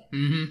mall,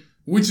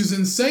 which is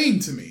insane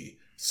to me.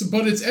 So,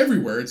 but it's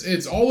everywhere.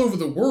 It's all over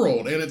the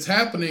world, and it's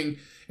happening,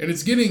 and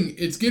it's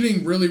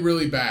getting really,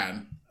 really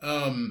bad.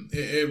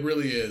 It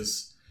really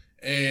is,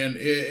 and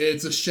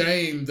it's a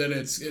shame that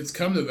it's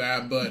come to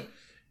that. But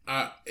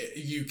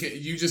you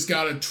just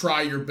got to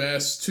try your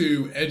best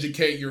to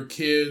educate your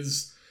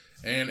kids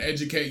and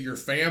educate your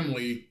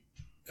family,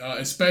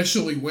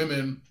 especially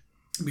women,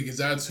 because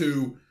that's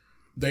who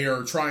they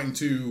are trying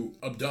to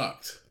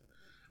abduct.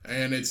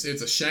 And it's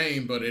a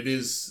shame, but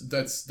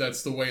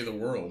that's the way of the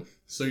world.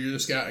 So you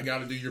just got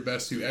to do your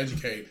best to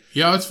educate.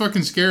 Yeah, it's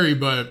fucking scary,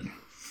 but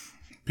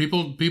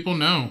people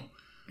know.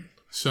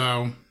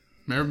 So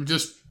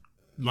just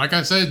like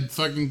I said,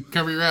 fucking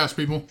cover your ass,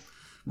 people.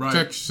 Right.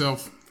 Protect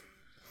yourself.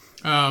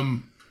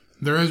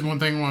 There is one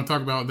thing I want to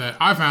talk about that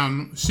I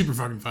found super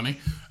fucking funny.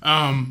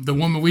 The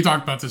woman, we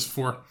talked about this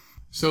before.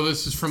 So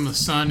this is from The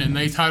Sun, and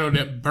they titled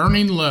it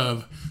Burning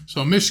Love.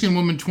 So a Michigan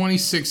woman,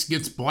 26,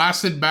 gets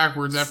blasted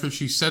backwards after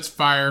she sets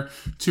fire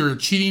to her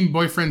cheating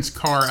boyfriend's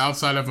car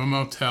outside of a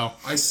motel.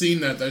 I seen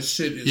that. That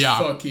shit is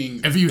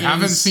fucking If you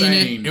haven't seen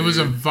it, dude. It was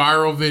a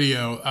viral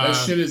video. That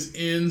shit is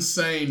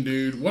insane,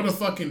 dude. What a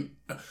fucking...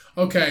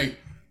 Okay,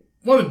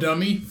 what a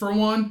dummy, for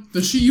one.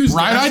 Does she use...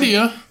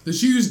 idea. Does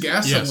she use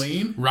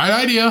gasoline? Yes. Right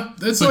idea,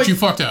 but you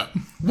fucked up.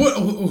 What?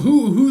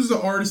 Who's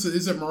the artist?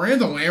 Is it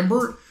Miranda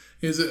Lambert?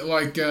 Is it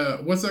like,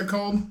 what's that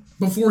called?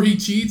 Before He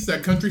Cheats?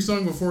 That country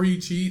song, Before He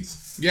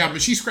Cheats? Yeah, but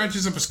she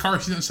scratches up his car.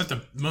 She doesn't set the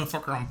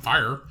motherfucker on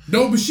fire.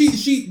 No, but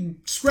she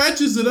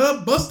scratches it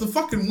up, busts the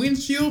fucking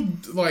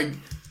windshield, like...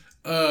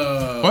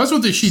 well, that's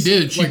what she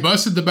did. She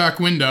busted the back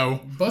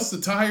window. Bust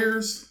the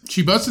tires.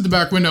 She busted the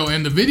back window,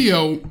 and the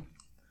video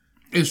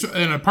is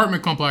an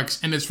apartment complex,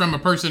 and it's from a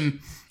person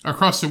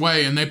across the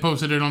way, and they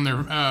posted it on their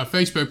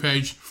Facebook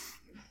page.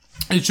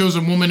 It shows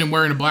a woman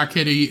wearing a black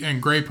hoodie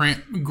and gray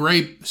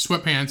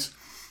sweatpants,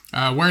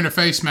 wearing a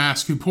face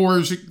mask, who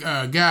pours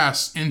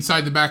gas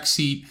inside the back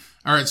seat,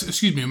 or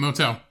excuse me, a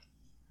motel.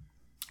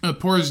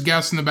 Pours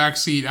gas in the back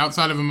seat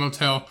outside of a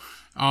motel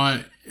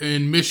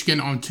in Michigan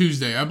on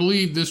Tuesday. I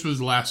believe this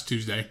was last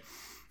Tuesday.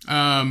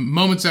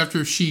 Moments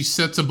after she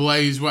sets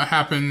ablaze, what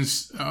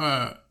happens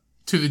to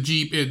the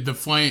Jeep?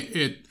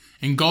 It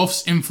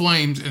engulfs in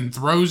flames and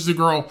throws the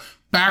girl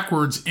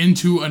backwards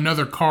into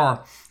another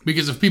car.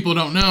 Because if people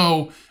don't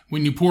know,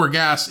 when you pour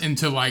gas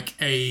into like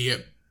a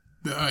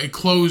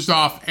closed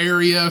off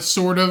area,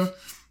 sort of,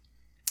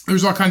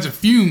 there's all kinds of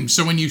fumes.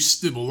 So when you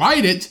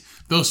light it,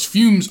 those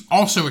fumes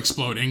also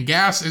explode. And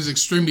gas is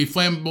extremely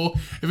flammable.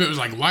 If it was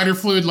like lighter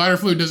fluid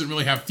doesn't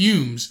really have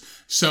fumes.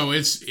 So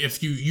it's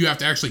if you have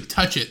to actually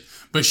touch it.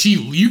 But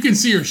you can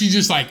see her. She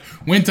just like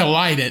went to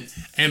light it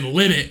and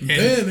lit it. And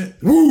then,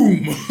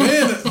 boom.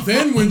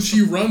 then when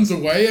she runs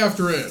away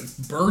after it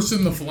bursts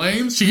in the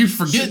flames, she keeps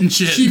forgetting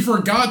shit. She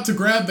forgot to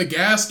grab the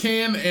gas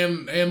can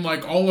and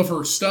like all of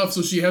her stuff,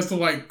 so she has to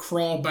like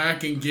crawl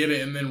back and get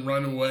it and then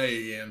run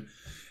away again.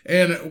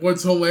 And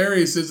what's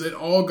hilarious is it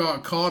all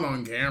got caught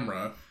on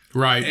camera.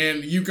 Right.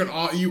 And you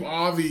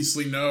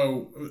obviously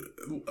know,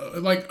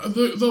 like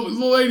the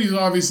lady's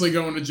obviously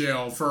going to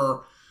jail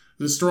for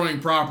destroying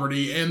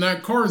property, and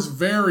that car is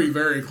very,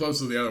 very close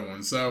to the other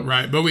one. So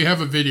right, but we have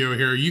a video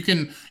here. You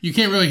can't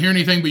really hear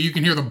anything, but you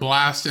can hear the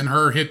blast and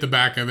her hit the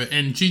back of it,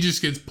 and she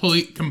just gets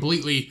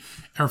completely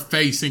her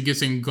face and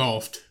gets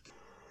engulfed.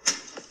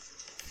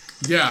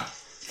 Yeah,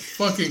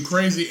 fucking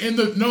crazy. And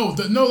no,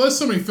 that's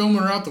somebody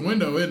filming her out the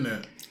window, isn't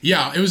it?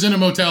 Yeah, it was in a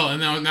motel,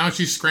 and now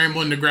she's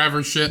scrambling to grab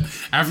her shit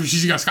after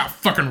she got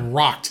fucking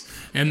rocked.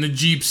 And the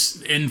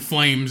Jeep's in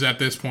flames at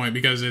this point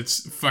because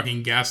it's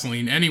fucking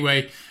gasoline.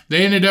 Anyway,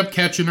 they ended up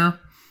catching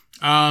her.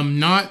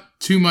 Not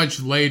too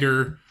much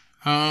later.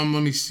 Let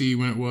me see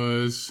when it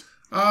was.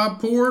 I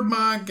poured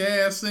my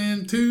gas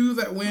into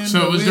that window.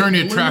 So it was during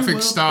a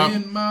traffic stop.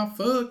 In my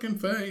fucking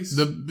face.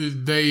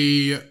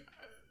 They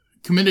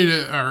committed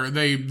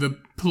the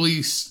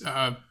police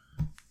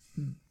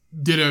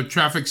did a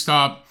traffic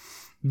stop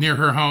near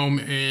her home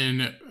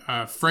in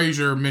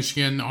Fraser,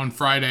 Michigan on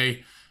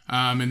Friday.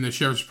 In the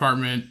sheriff's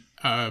department,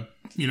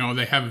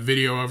 they have a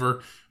video of her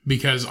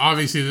because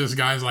obviously this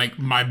guy's like,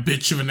 my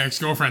bitch of an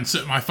ex-girlfriend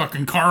set my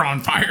fucking car on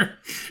fire.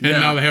 And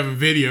now they have a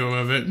video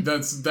of it.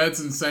 That's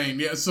insane.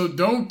 Yeah, so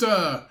don't,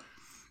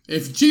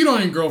 if you cheat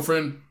on your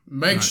girlfriend,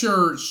 make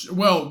sure,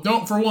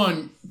 don't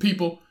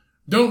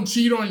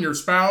cheat on your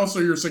spouse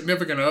or your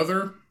significant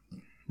other.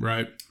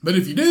 Right. But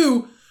if you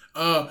do,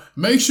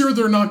 make sure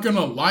they're not going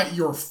to light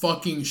your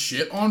fucking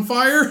shit on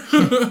fire.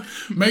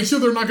 Make sure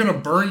they're not going to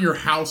burn your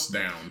house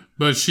down.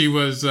 But she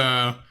was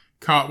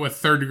caught with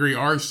third-degree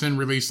arson,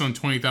 released on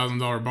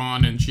 $20,000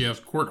 bond, and she has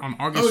court on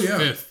August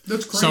 5th.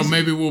 That's crazy. So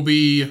maybe we'll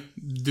do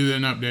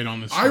an update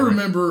on this story. I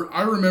remember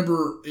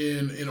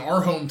in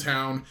our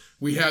hometown,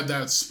 we had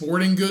that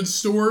sporting goods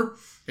store,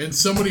 and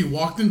somebody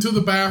walked into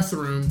the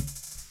bathroom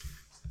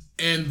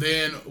and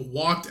then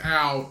walked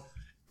out.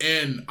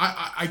 And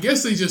I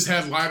guess they just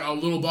had like a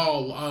little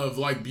bottle of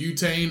like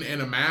butane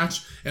and a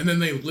match, and then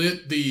they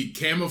lit the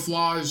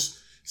camouflage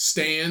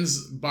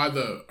stands by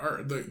the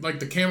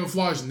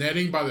camouflage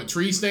netting by the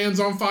tree stands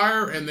on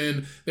fire, and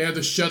then they had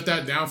to shut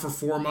that down for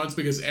 4 months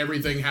because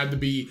everything had to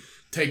be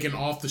taken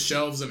off the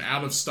shelves and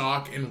out of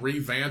stock and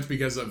revamped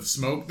because of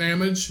smoke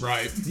damage.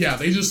 Right. Yeah,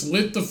 they just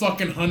lit the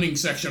fucking hunting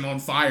section on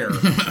fire.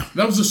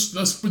 That was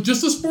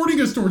just a sporting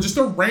goods store. Just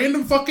a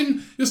random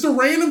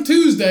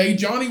Tuesday.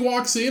 Johnny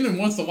walks in and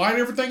wants to light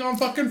everything on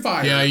fucking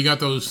fire. Yeah, you got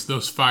those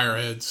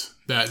fireheads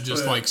that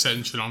just like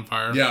setting shit on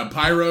fire. Yeah,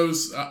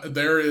 pyros.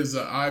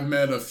 I've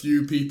met a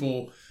few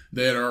people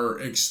that are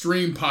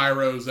extreme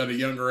pyros at a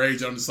younger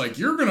age. I'm just like,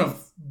 you're gonna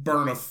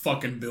burn a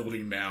fucking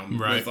building down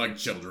with like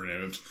children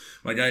in it.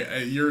 Like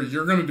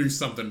you're gonna do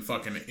something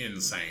fucking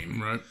insane.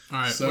 Right. All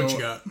right. So, what you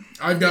got?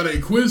 I've got a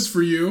quiz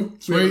for you.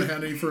 Sweet. We haven't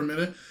had any for a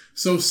minute.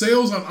 So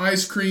sales on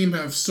ice cream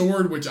have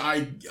soared, which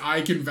I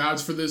can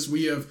vouch for this.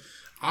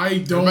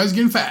 Everybody's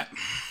getting fat.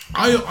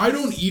 I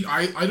don't eat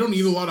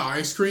a lot of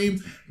ice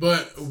cream,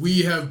 but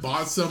we have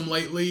bought some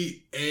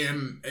lately,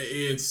 and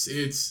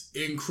it's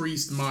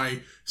increased my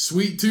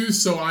sweet tooth.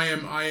 So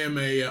I'm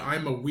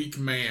a weak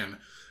man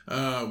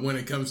when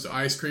it comes to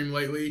ice cream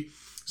lately.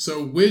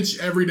 So which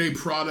everyday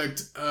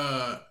product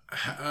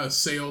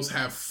sales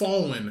have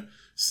fallen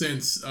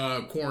since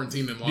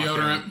quarantine and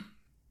lockdown?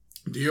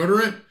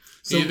 Deodorant.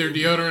 So, either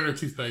deodorant or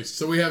toothpaste.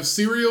 So we have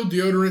cereal,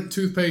 deodorant,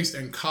 toothpaste,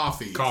 and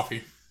coffee.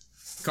 Coffee.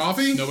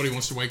 Nobody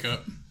wants to wake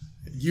up.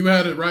 You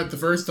had it right the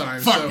first time.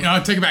 Fuck, so. no,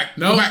 take it back.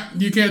 No, go back.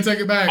 You can't take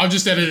it back. I'll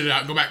just edit it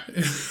out. Go back. Go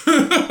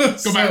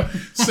back.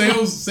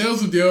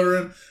 Sales of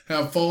deodorant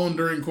have fallen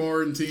during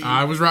quarantine.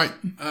 I was right.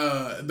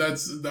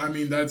 That's the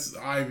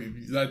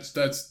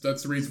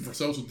reason for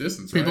social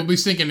distance. People right? be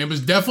thinking it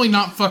was definitely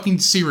not fucking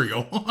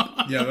cereal.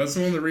 Yeah, that's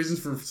one of the reasons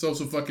for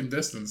social fucking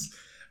distance.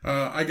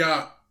 I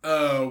got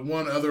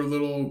one other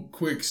little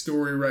quick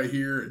story right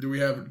here. Do we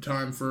have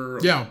time for?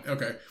 Yeah.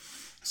 Okay.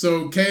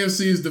 So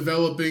KFC is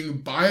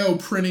developing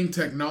bioprinting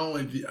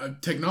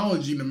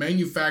technology to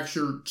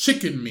manufacture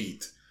chicken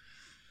meat.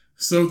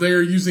 So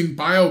they're using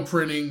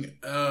bioprinting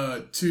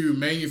to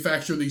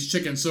manufacture these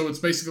chickens. So it's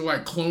basically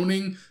like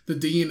cloning the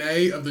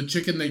DNA of the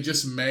chicken they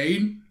just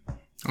made.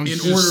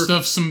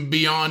 Stuff some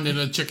Beyond in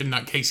a chicken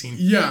nut casing.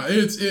 Yeah,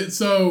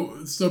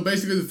 so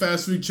basically the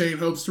fast food chain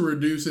hopes to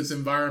reduce its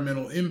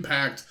environmental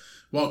impact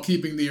while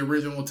keeping the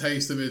original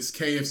taste of its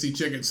KFC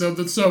chicken. So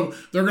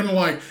they're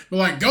gonna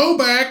go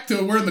back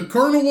to where the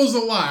Colonel was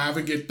alive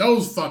and get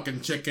those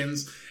fucking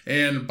chickens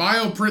and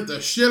bioprint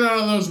the shit out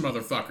of those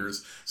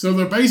motherfuckers. So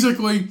they're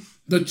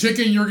the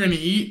chicken you're gonna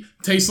eat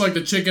tastes like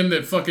the chicken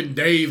that fucking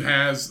Dave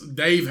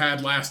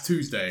had last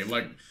Tuesday.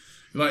 Like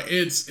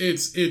it's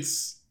a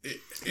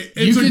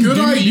good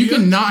idea. You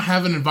can not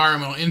have an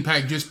environmental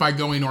impact just by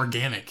going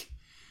organic.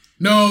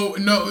 No,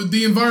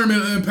 the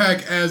environmental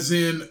impact as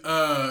in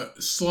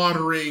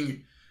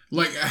slaughtering,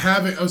 like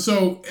having,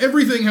 so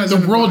everything has...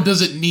 The world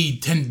doesn't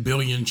need 10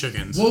 billion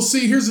chickens. Well,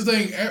 see, here's the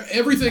thing.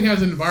 Everything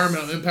has an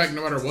environmental impact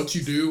no matter what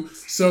you do.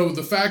 So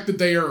the fact that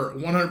they are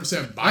 100%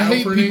 bioprinting... I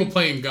hate people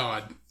playing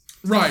God.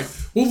 Right.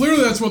 Well,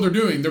 literally, that's what they're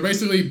doing. They're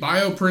basically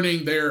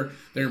bioprinting.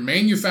 They're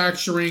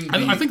manufacturing.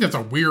 I think that's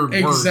a weird word.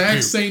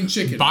 Exact same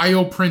chicken.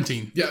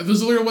 Bioprinting. Yeah, this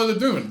is literally what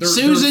they're doing.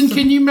 Susan,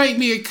 can you make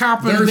me a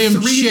copy of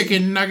them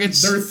chicken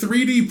nuggets? They're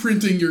 3D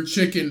printing your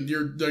chicken,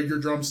 your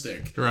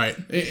drumstick. Right.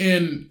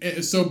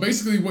 And so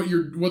basically,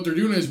 what they're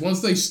doing is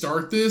once they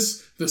start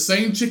this, the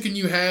same chicken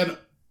you had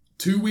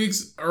 2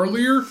 weeks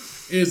earlier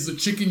is the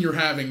chicken you're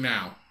having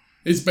now.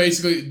 It's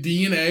basically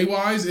DNA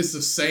wise, it's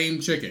the same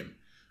chicken.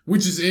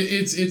 Which is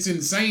it's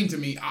insane to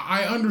me.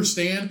 I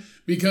understand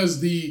because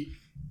the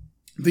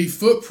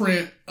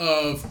footprint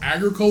of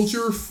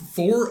agriculture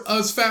for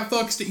us fat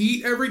fucks to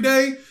eat every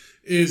day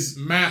is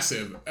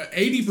massive.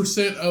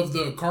 80% of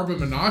the carbon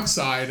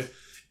monoxide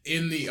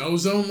in the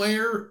ozone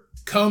layer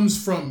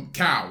comes from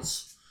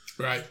cows,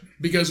 right?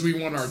 Because we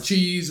want our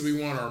cheese, we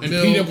want our milk.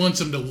 And PETA wants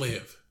them to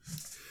live.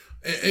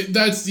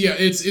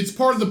 It's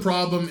part of the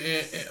problem,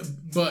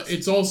 but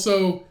it's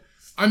also...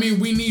 I mean,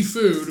 we need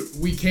food.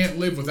 We can't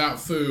live without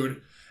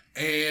food.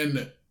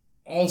 And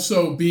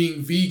also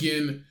being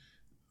vegan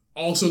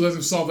also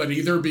doesn't solve that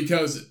either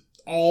because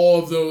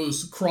all of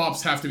those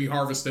crops have to be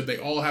harvested. They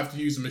all have to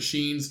use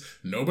machines.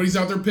 Nobody's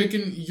out there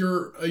picking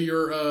your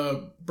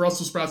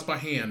Brussels sprouts by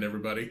hand,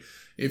 everybody.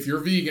 If you're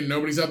vegan,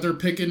 nobody's out there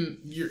picking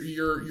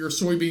your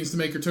soybeans to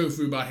make your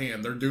tofu by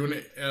hand. They're doing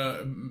it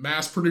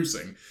mass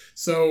producing.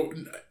 So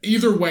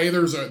either way,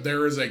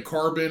 there is a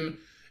carbon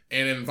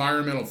and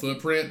environmental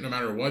footprint no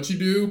matter what you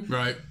do.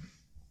 Right.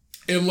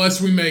 Unless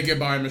we make it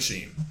by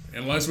machine.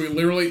 Unless we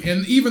literally...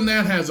 And even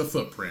that has a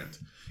footprint.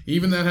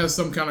 Even that has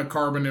some kind of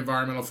carbon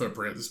environmental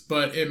footprints.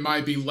 But it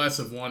might be less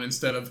of one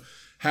instead of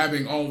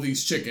having all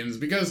these chickens.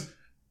 Because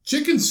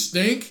chickens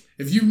stink.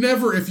 If you're not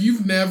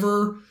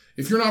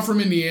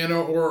from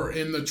Indiana or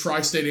in the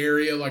tri-state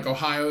area like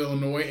Ohio,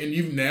 Illinois, and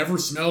you've never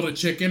smelled a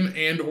chicken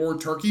and or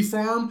turkey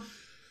farm,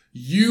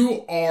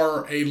 you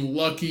are a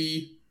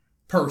lucky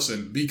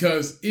person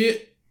because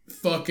it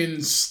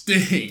fucking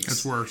stinks.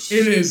 That's worse.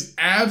 It is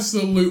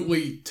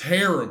absolutely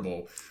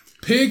terrible.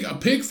 A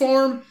pig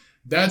farm,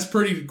 that's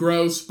pretty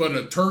gross, but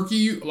a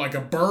turkey, like a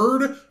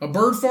bird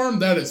farm,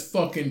 that is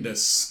fucking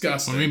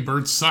disgusting. I mean,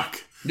 birds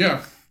suck.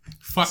 Yeah.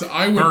 Fuck so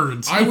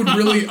birds. I would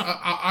really,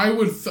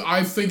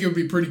 I think it would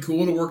be pretty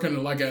cool to work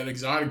in like an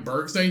exotic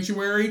bird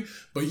sanctuary,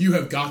 but you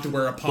have got to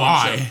wear a poncho.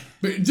 Why?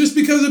 But just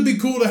because it'd be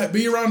cool to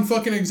be around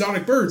fucking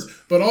exotic birds,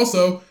 but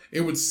also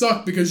it would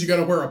suck because you got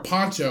to wear a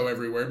poncho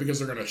everywhere because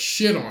they're gonna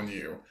shit on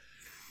you.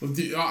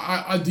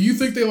 Do you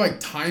think they like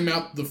time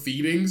out the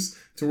feedings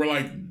to where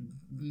like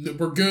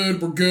we're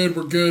good? I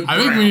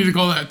think we need to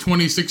call that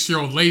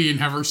 26-year-old lady and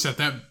have her set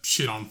that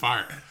shit on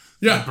fire.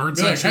 Yeah, that bird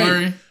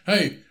sanctuary. Like,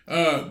 hey,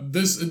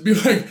 it'd be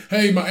like,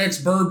 hey, my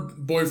ex-bird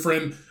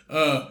boyfriend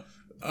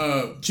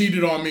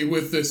cheated on me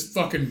with this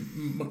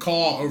fucking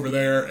macaw over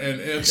there,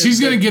 and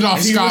she's gonna get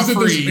off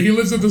scot-free. He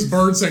lives at this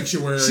bird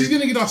sanctuary. She's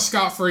gonna get off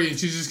scot-free, and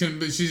she's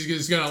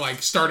just gonna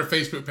like start a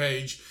Facebook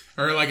page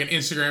or like an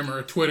Instagram or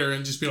a Twitter,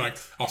 and just be like,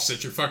 "I'll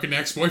set your fucking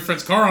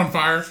ex-boyfriend's car on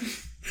fire,"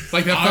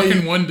 like that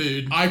fucking one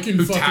dude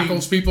who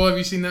tackles people. Have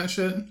you seen that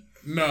shit?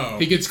 No.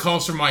 He gets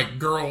calls from like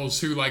girls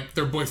who like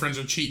their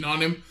boyfriends are cheating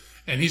on him,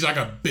 and he's like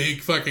a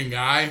big fucking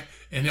guy,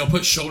 and he'll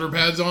put shoulder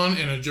pads on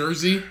and a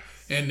jersey.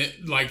 And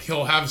like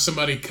he'll have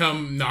somebody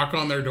come knock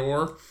on their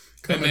door.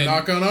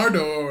 Knock on our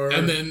door.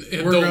 And then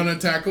we're gonna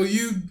tackle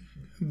you.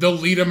 They'll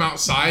lead him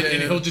outside,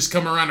 and he'll just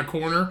come around a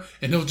corner,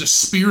 and he'll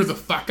just spear the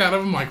fuck out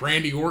of him like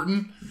Randy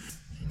Orton.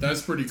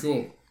 That's pretty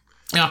cool.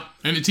 Yeah,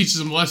 and it teaches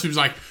him a lesson.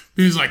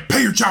 He's like,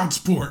 pay your child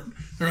support.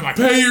 They're like,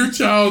 pay your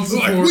child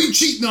support. Like, what are you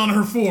cheating on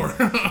her for?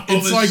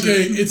 It's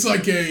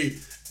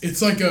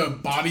like a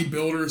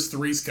bodybuilder's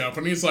Three's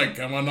Company. It's like,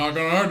 come on, knock on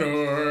our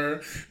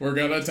door. We're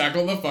gonna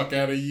tackle the fuck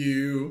out of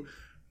you.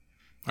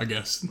 I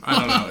guess. I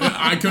don't know.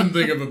 I couldn't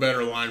think of a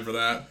better line for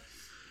that.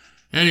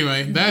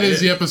 Anyway, that is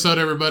the episode,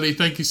 everybody.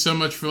 Thank you so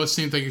much for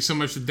listening. Thank you so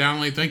much for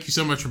downloading. Thank you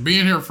so much for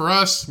being here for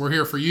us. We're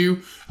here for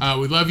you.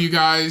 We love you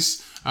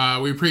guys.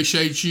 We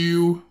appreciate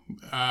you.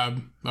 I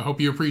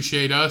hope you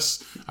appreciate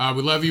us.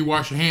 We love you.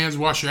 Wash your hands.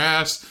 Wash your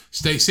ass.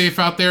 Stay safe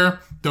out there.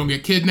 Don't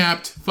get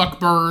kidnapped. Fuck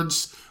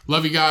birds.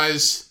 Love you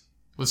guys.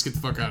 Let's get the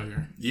fuck out of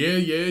here.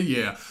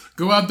 Yeah.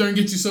 Go out there and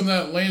get you some of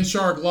that Land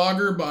Shark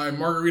Lager by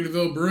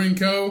Margaritaville Brewing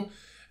Co.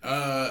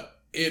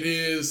 It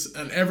is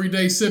an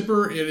everyday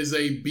sipper. It is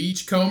a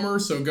beachcomber,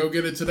 so go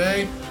get it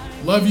today.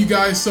 Love you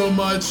guys so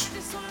much.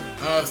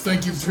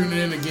 Thank you for tuning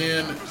in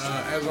again.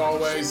 As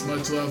always,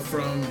 much love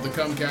from the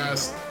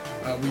Cumcast.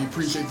 We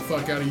appreciate the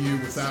fuck out of you.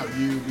 Without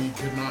you, we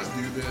could not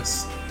do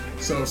this.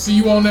 So see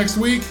you all next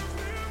week.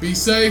 Be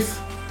safe.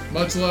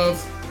 Much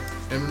love.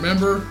 And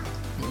remember,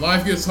 when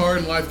life gets hard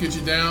and life gets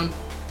you down,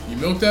 you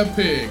milk that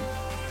pig.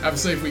 Have a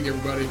safe week,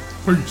 everybody.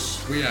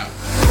 Peace. We out.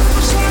 I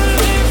just wanna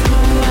live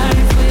my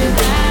life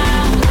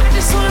without. I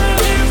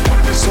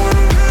just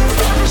wanna live.